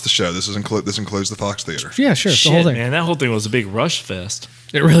 not just the show. This includes the Fox Theater. Yeah, sure, Shit, the whole thing. man, that whole thing was a big rush fest.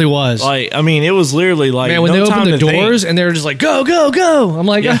 It really was. Like, I mean, it was literally like Man, when no they opened time the to think. doors and they were just like, go, go, go. I'm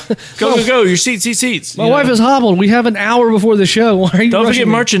like, Yeah, go. Your seats. My wife is hobbled. We have an hour before the show. Why are you Don't rushing forget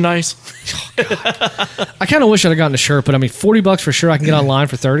me? merchandise. I kind of wish I'd have gotten a shirt, but I mean, $40 for sure. I can get online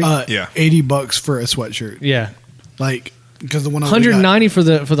for 30. Yeah. $80 for a sweatshirt. Yeah, Like because the one I would've got- 190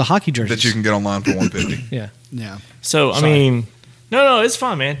 for the hockey jerseys. That you can get online for $150. Yeah, Yeah. So, I mean, no, it's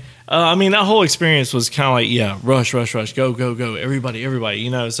fine, man. I mean, that whole experience was kind of like, yeah, rush, go, everybody, you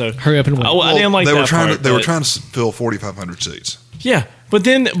know. So Hurry up and win. I didn't like they that were trying part, they were but- trying to fill 4,500 seats. Yeah, but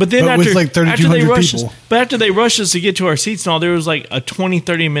then But after with, like, after they 3,200 rushed us, people. but after they rushed us to get to our seats and all, there was like a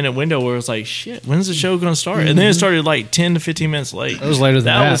 20-30 minute window where it was like, shit, when's the show going to start? And then it started like 10 to 15 minutes late. it was later than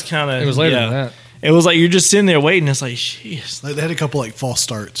that. That was kind of It was later than that. It was like you're just sitting there waiting. It's like, jeez. Like they had a couple like false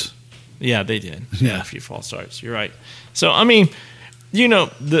starts. Yeah, they did. Yeah. A few false starts. You're right. So I mean, you know,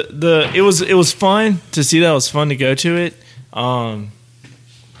 it was fun to see that. It was fun to go to it.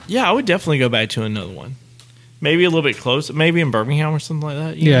 Yeah, I would definitely go back to another one. Maybe a little bit close. Maybe in Birmingham or something like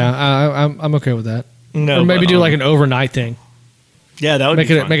that. you Yeah, know? I'm okay with that. No, Or maybe but, do like an overnight thing. Yeah, that would Make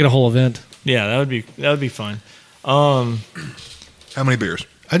be it fun. make it a whole event. Yeah, that would be fun. How many beers?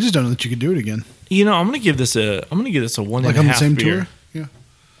 I just don't know that you could do it again. You know, I'm gonna give this a 1.5 Like on the same beer. tour. Yeah.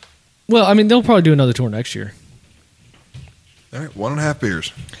 Well, I mean, they'll probably do another tour next year. All right, 1.5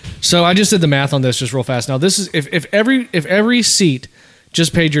 beers. So I just did the math on this just real fast. Now this is if every seat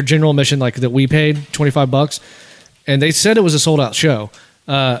just paid your general admission like that we paid $25, and they said it was a sold out show.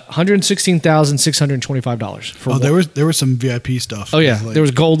 $116,625 for. Oh, there was some VIP stuff. Oh yeah, Like- there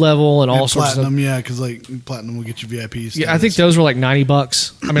was gold level and all and sorts of platinum. stuff. Yeah, because like platinum will get you VIP. Status. Yeah, I think those were like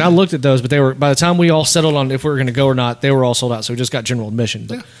 $90. I mean, I looked at those, but they were by the time we all settled on if we were going to go or not, they were all sold out. So we just got general admission.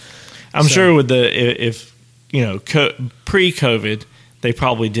 But I'm sure with if you know pre-COVID, they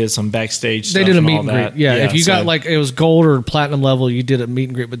probably did some backstage. they stuff did a and meet all and that. greet. Yeah, if you got so- like it was gold or platinum level, you did a meet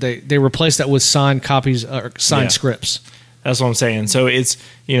and greet. But they replaced that with signed copies or signed Yeah. scripts. that's what I'm saying. So it's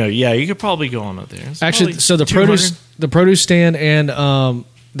you could probably go on up there. It's Actually, probably so the 200. produce stand and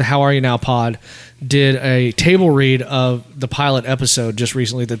the How Are You Now pod did a table read of the pilot episode just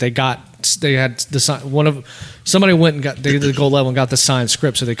recently that they had the somebody went and they did the gold level and got the signed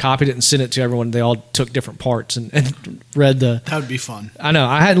script, so they copied it and sent it to everyone. They all took different parts and read the. that would be fun. I know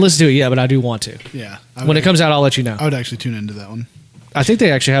I hadn't listened to it yet, but I do want to. Yeah. When it comes out, I'll let you know. I would actually tune into that one. I think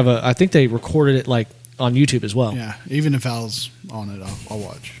they actually have I think they recorded it like on YouTube as well. Yeah. Even if Al's on it, I'll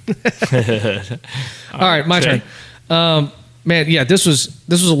watch. All right, my Okay. turn. Man, yeah, this was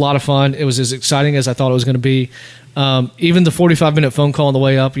a lot of fun. It was as exciting as I thought it was going to be. Even the 45-minute phone call on the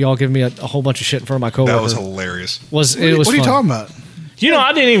way up, y'all giving me a whole bunch of shit in front of my coworker. That was hilarious. It What was are you fun. talking about? You know,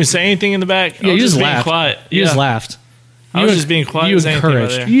 I didn't even say anything in the back. I Yeah, was you just being laughed. quiet. You just laughed. I was just being quiet. You and saying anything right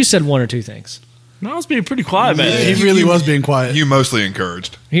encouraged. there. You said one or two things. No, I was being pretty quiet back there. He really was being quiet. You mostly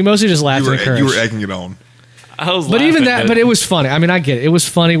encouraged. He mostly just laughed You and encouraged. were egging it on. I was But even laughing, that, but it was funny. I mean, I get it. It was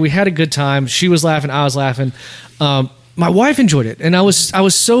funny. We had a good time. She was laughing. I was laughing. My wife enjoyed it, and I was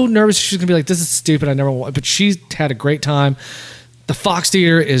so nervous she was gonna be like, "This is stupid. I never want." But she had a great time. The Fox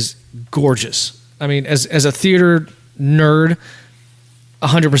Theater is gorgeous. I mean, as a theater nerd,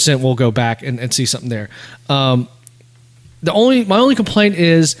 100% will go back and see something there. My only complaint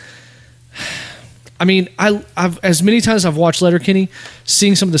is, I mean, I've as many times as I've watched Letterkenny,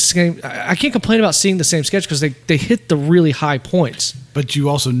 seeing some of the same. I can't complain about seeing the same sketch because they hit the really high points. But you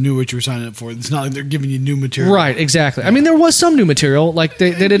also knew what you were signing up for. It's not like they're giving you new material. Right, exactly. I mean, there was some new material. Like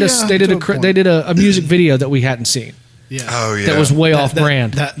they did Yeah, to a point. a music video that we hadn't seen Yeah. Oh yeah, that was way off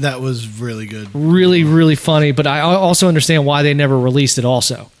brand. That was really good. Really, really funny. But I also understand why they never released it.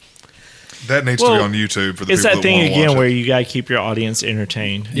 Also, that needs to Well, be on YouTube for the It's people that thing wanna again watch where it. you got to keep your audience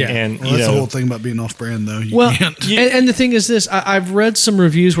entertained. Yeah. And, Well, you that's know, the whole thing about being off brand, though. You well, can't. and the thing is this: I've read some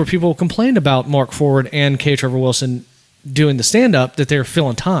reviews where people complained about Mark Ford and K. Trevor Wilson doing the stand up that they're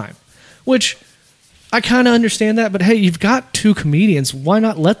filling time, which I kind of understand that, but hey, you've got two comedians. Why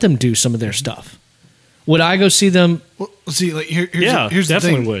not let them do some of their stuff? Would I go see them? Well, see, like here's Yeah, the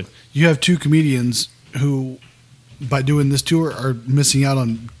definitely thing. would. You have two comedians who, by doing this tour, are missing out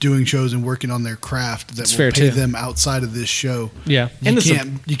on doing shows and working on their craft that That's will fair, pay too. them outside of this show. Yeah. You And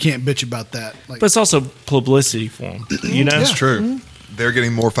can't bitch about that. Like, But it's also publicity for them. You know? It's true. They're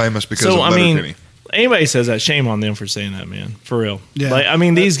getting more famous because So, of I mean, Letterkenny. anybody says that, shame on them for saying that, man. For real. Yeah. Like, I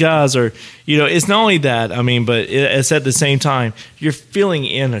mean, these guys are, it's not only that, I mean, but it's at the same time, you're filling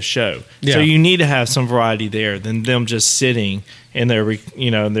in a show. Yeah. So you need to have some variety there than them just sitting in their,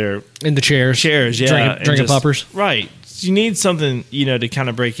 their In the chairs. chairs. Yeah. and Drinking just- poppers. Right. You need something, to kind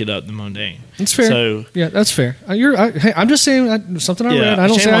of break it up, the mundane. That's fair. So, Yeah, that's fair. Hey, I'm just saying something I read. I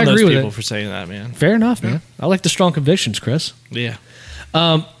don't shame say I on those agree with people it. for saying that, man. Fair enough, man. I like the strong convictions, Chris. Yeah.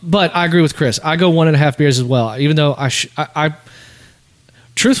 But I agree with Chris. I go 1.5 beers as well. Even though I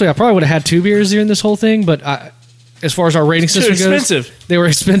truthfully, I probably would have had 2 beers during this whole thing. But as far as our rating It's too system expensive. goes, they were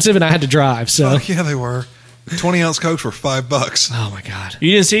expensive, and I had to drive. So, Fuck yeah, they were. 20-ounce Cokes were $5. oh my god,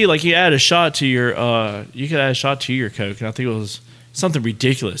 You didn't see, like, you add a shot to your, you could add a shot to your Coke, and I think it was something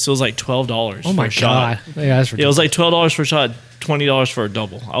ridiculous. It was like $12 oh my for a shot. god, yeah, that's Yeah, it was ridiculous. like $12 for a shot, $20 for a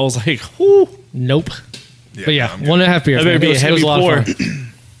double. I was like, whoo. Nope. But yeah, I'm good. 1.5 beers. That better man. be a It was heavy a lot pour. of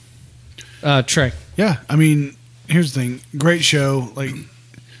fun. Trey. yeah, I mean, here's the thing. Great show. Like,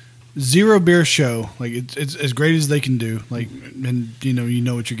 0 beer show. Like, it's as great as they can do. Like, and you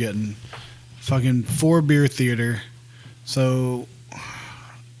know what you're getting. Fucking 4 beer theater. So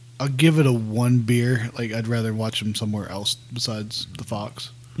I'll give it a 1 beer. Like, I'd rather watch them somewhere else besides the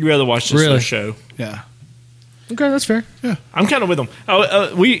Fox. You rather watch this Really? show. Yeah. Okay, that's fair. I'm kind of with them. I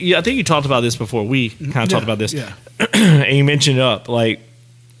think you talked about this before. We kind of talked about this. Yeah. And you mentioned it up. Like,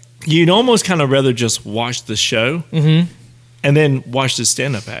 you'd almost kind of rather just watch the show and then watch the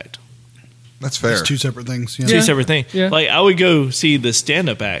stand-up act. That's fair. It's 2 separate things. Yeah. Yeah. Two separate things. Yeah. Like, I would go see the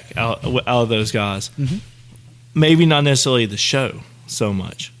stand-up act out of those guys. Maybe not necessarily the show so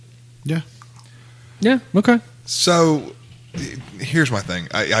much. Yeah. Yeah. Okay. So here's my thing.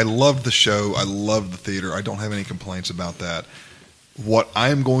 I loved the show. I loved the theater. I don't have any complaints about that. What I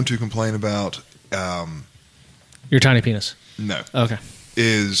am going to complain about, Your tiny penis. no, Okay.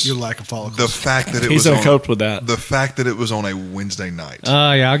 is Your lack of follicles. the fact that it He's was gonna cope with that. the fact that it was on a Wednesday night.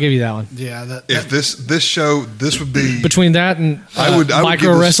 Yeah, I'll give you that one. Yeah. That If this show, this would be. Between that and I would micro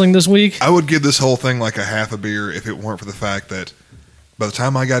give this- wrestling this week. I would give this whole thing like a half a beer if it weren't for the fact that by the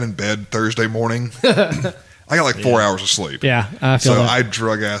time I got in bed Thursday morning, I got like 4 hours of sleep. Yeah, I feel So that. I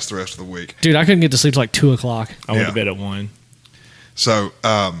drug ass the rest of the week. Dude, I couldn't get to sleep till like 2:00. I went Yeah. to bed at 1. So,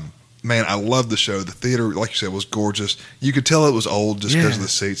 man, I love the show. The theater, like you said, was gorgeous. You could tell it was old just because of the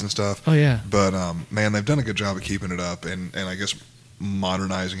seats and stuff. Oh yeah. But man, they've done a good job of keeping it up and I guess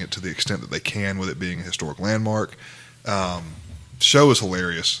modernizing it to the extent that they can with it being a historic landmark. Show is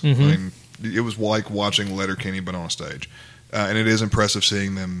hilarious. I mean, it was like watching Letterkenny but on a stage, and it is impressive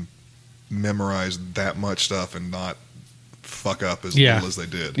seeing them memorize that much stuff and not fuck up as little as they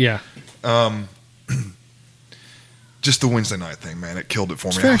did. Yeah. Just the Wednesday night thing, man, it killed it for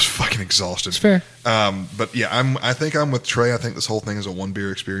me. fair. I was fucking exhausted. It's fair. But yeah, I think I'm with Trey. I think this whole thing is a 1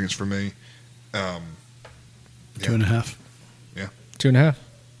 beer experience for me. 2.5. 2.5.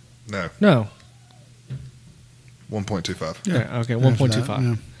 No, No. 1.25. Yeah. Okay. After 1.25. that,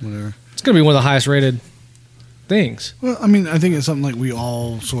 yeah, whatever. It's gonna be one of the highest rated things. Well, I mean, I think it's something like we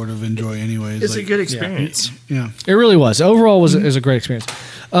all sort of enjoy anyways. It's like, a good experience. Yeah. It really was. Overall, is a great experience.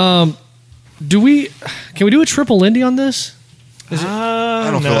 Can we do a triple Lindy on this? I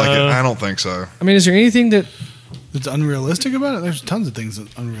don't feel like it. I don't think so. I mean, is there anything that It's unrealistic about it. There's tons of things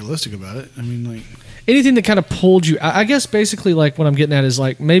that's unrealistic about it. I mean, like, kind of pulled you? I guess basically, like what I'm getting at is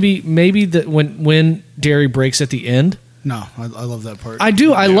like maybe that when Derry breaks at the end. no, I love that part. I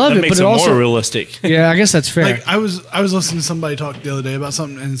do. I love that it, makes but it it also more realistic. yeah. I guess that's fair. like I was listening to somebody talk the other day about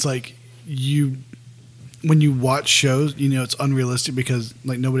something, and it's like when you watch shows, it's unrealistic because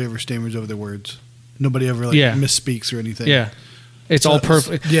like nobody ever stammers over their words. Nobody ever like Yeah. misspeaks or anything. yeah, it's all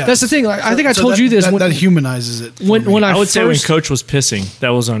perfect. yeah. That's the thing. Like, I think I So told that- you this that humanizes it. for when me. I would say when first Coach was pissing, that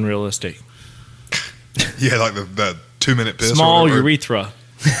was unrealistic. Yeah, like the 2-minute piss. Small or whatever. urethra.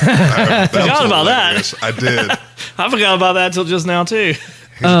 That was Forgot about that. hilarious. I did. I forgot about that till just now too. He's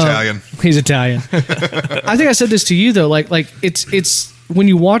Italian. He's Italian. I think I said this to you though. Like it's when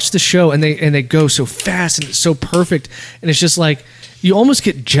you watch the show and they go so fast and it's so perfect and it's just like you almost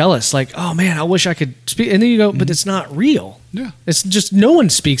get jealous. Like, oh man, I wish I could speak. And then you go, but it's not real. Yeah. It's just no one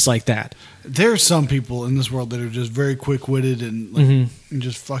speaks like that. There are some people in this world that are just very quick witted and, like, and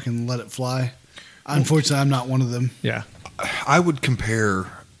just fucking let it fly. Unfortunately, I'm not one of them. Yeah. I would compare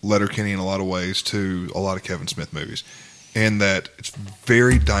Letterkenny in a lot of ways to a lot of Kevin Smith movies, in that it's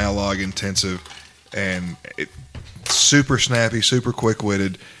very dialogue intensive and super snappy, super quick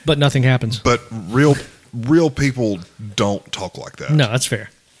witted. But nothing happens. But real people don't talk like that. No, that's fair.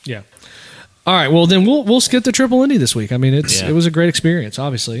 Yeah. All right. Well, then we'll skip the Triple Indy this week. I mean, it was a great experience,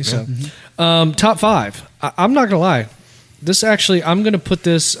 obviously. So, top 5. I'm not gonna lie. This actually, I'm gonna put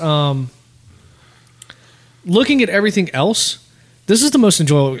this. Looking at everything else, this is the most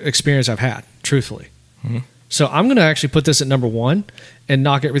enjoyable experience I've had, truthfully. Mm-hmm. So I'm going to actually put this at number 1 and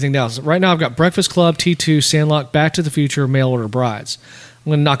knock everything down. So right now I've got Breakfast Club, T2, Sandlot, Back to the Future, Mail Order Brides. I'm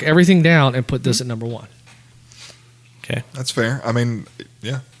going to knock everything down and put this at number 1. Okay. That's fair. I mean,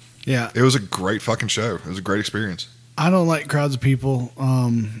 yeah. Yeah. It was a great fucking show. It was a great experience. I don't like crowds of people.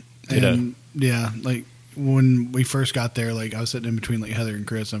 And yeah, like when we first got there, like I was sitting in between like Heather and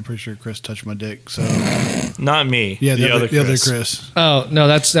Chris. I'm pretty sure Chris touched my dick. So not me. Yeah, the other Chris. Chris. Oh, no,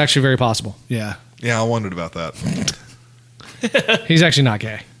 that's actually very possible. Yeah. Yeah, I wondered about that. He's actually not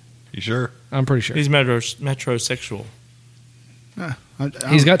gay. You sure? I'm pretty sure. He's metrosexual.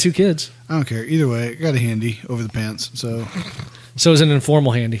 He's got 2 kids. I don't care. Either way, I got a handy over the pants. So is an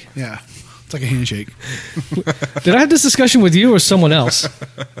informal handy. yeah, it's like a handshake. Did I have this discussion with you or someone else?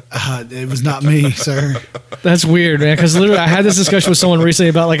 It was not me, sir. That's weird, man, because literally I had this discussion with someone recently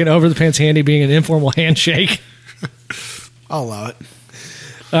about like an over-the-pants handy being an informal handshake. I'll allow it.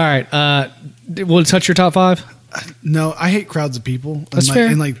 All right. Will it touch your top 5? No, I hate crowds of people. That's and fair.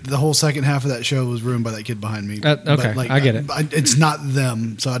 And like the whole second half of that show was ruined by that kid behind me. Okay, But, like, I get it. It's not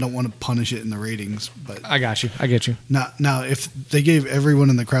them, so I don't want to punish it in the ratings. But I got you. I get you. now, if they gave everyone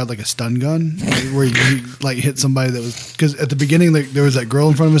in the crowd like a stun gun, where you like hit somebody that was, because at the beginning like, there was that girl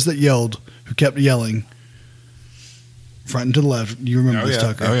in front of us that yelled, who kept yelling, front and to the left. You remember this,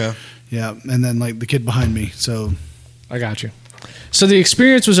 Tucker? Oh yeah. Yeah, and then like the kid behind me. So I got you. So the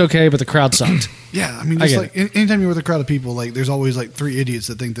experience was okay, but the crowd sucked. yeah, I mean, just like anytime you're with a crowd of people, like there's always like 3 idiots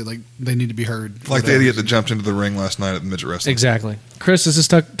that think that like they need to be heard. Like the idiot that jumped into the ring last night at the midget wrestling. Exactly. Chris, does this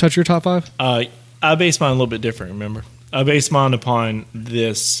touch your top 5? I based mine a little bit different, remember? I based mine upon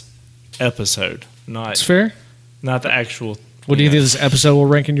this episode, It's fair. not the actual. What do you think this episode will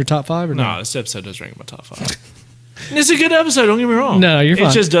rank in your top 5 or No, not? this episode does rank in my top 5. It's a good episode, don't get me wrong. No, you're fine.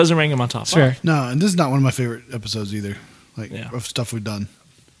 It just doesn't rank in my top 5. Fair. No, and this is not one of my favorite episodes either. Like Yeah. of stuff we've done.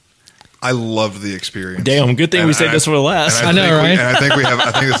 I loved the experience. Damn, good thing we saved this for last. I know, right? And I think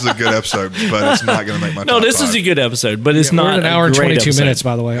this is a good episode, but it's not going to make my top 5. No, this is a good episode, but it's We're not at an hour and a great 22 episode. minutes,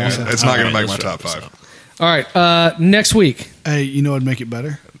 by the way. Also. It's not going to Alright, make my let's top wrap 5. All right. Next week. Hey, you know what'd make it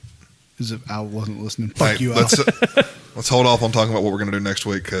better? Is if Al wasn't listening. Fuck Hey, you, Al. let's hold off on talking about what we're going to do next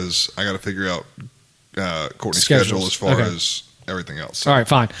week, because I got to figure out Courtney's schedule as far as everything else. So, All right,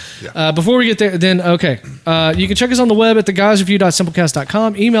 fine. Yeah. Before we get there, then, okay. You can check us on the web at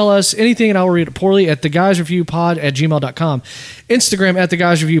theguysreview.simplecast.com. Email us anything, and I will read it poorly, at theguysreviewpod@gmail.com. Instagram at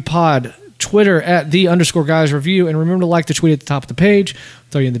theguysreviewpod. Twitter at @the_guysreview. And remember to like the tweet at the top of the page.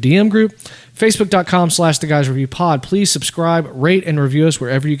 Throw you in the DM group. Facebook.com/theguysreviewpod. Please subscribe, rate, and review us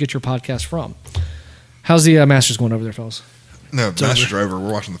wherever you get your podcast from. How's the Masters going over there, fellas? No, Masters are over.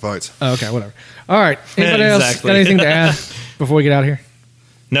 We're watching the fights. Oh, okay, whatever. All right. Anybody else Exactly. got anything to add before we get out of here?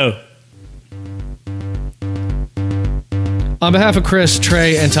 No. On behalf of Chris,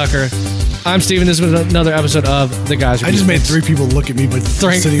 Trey, and Tucker, I'm Steven. This was another episode of The Guys I just made 3 people look at me, but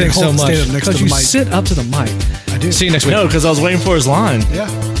Thanks so much. stand up next to Because the you mic. sit up to the mic. I do. See you next week. No, because I was waiting for his line. Yeah.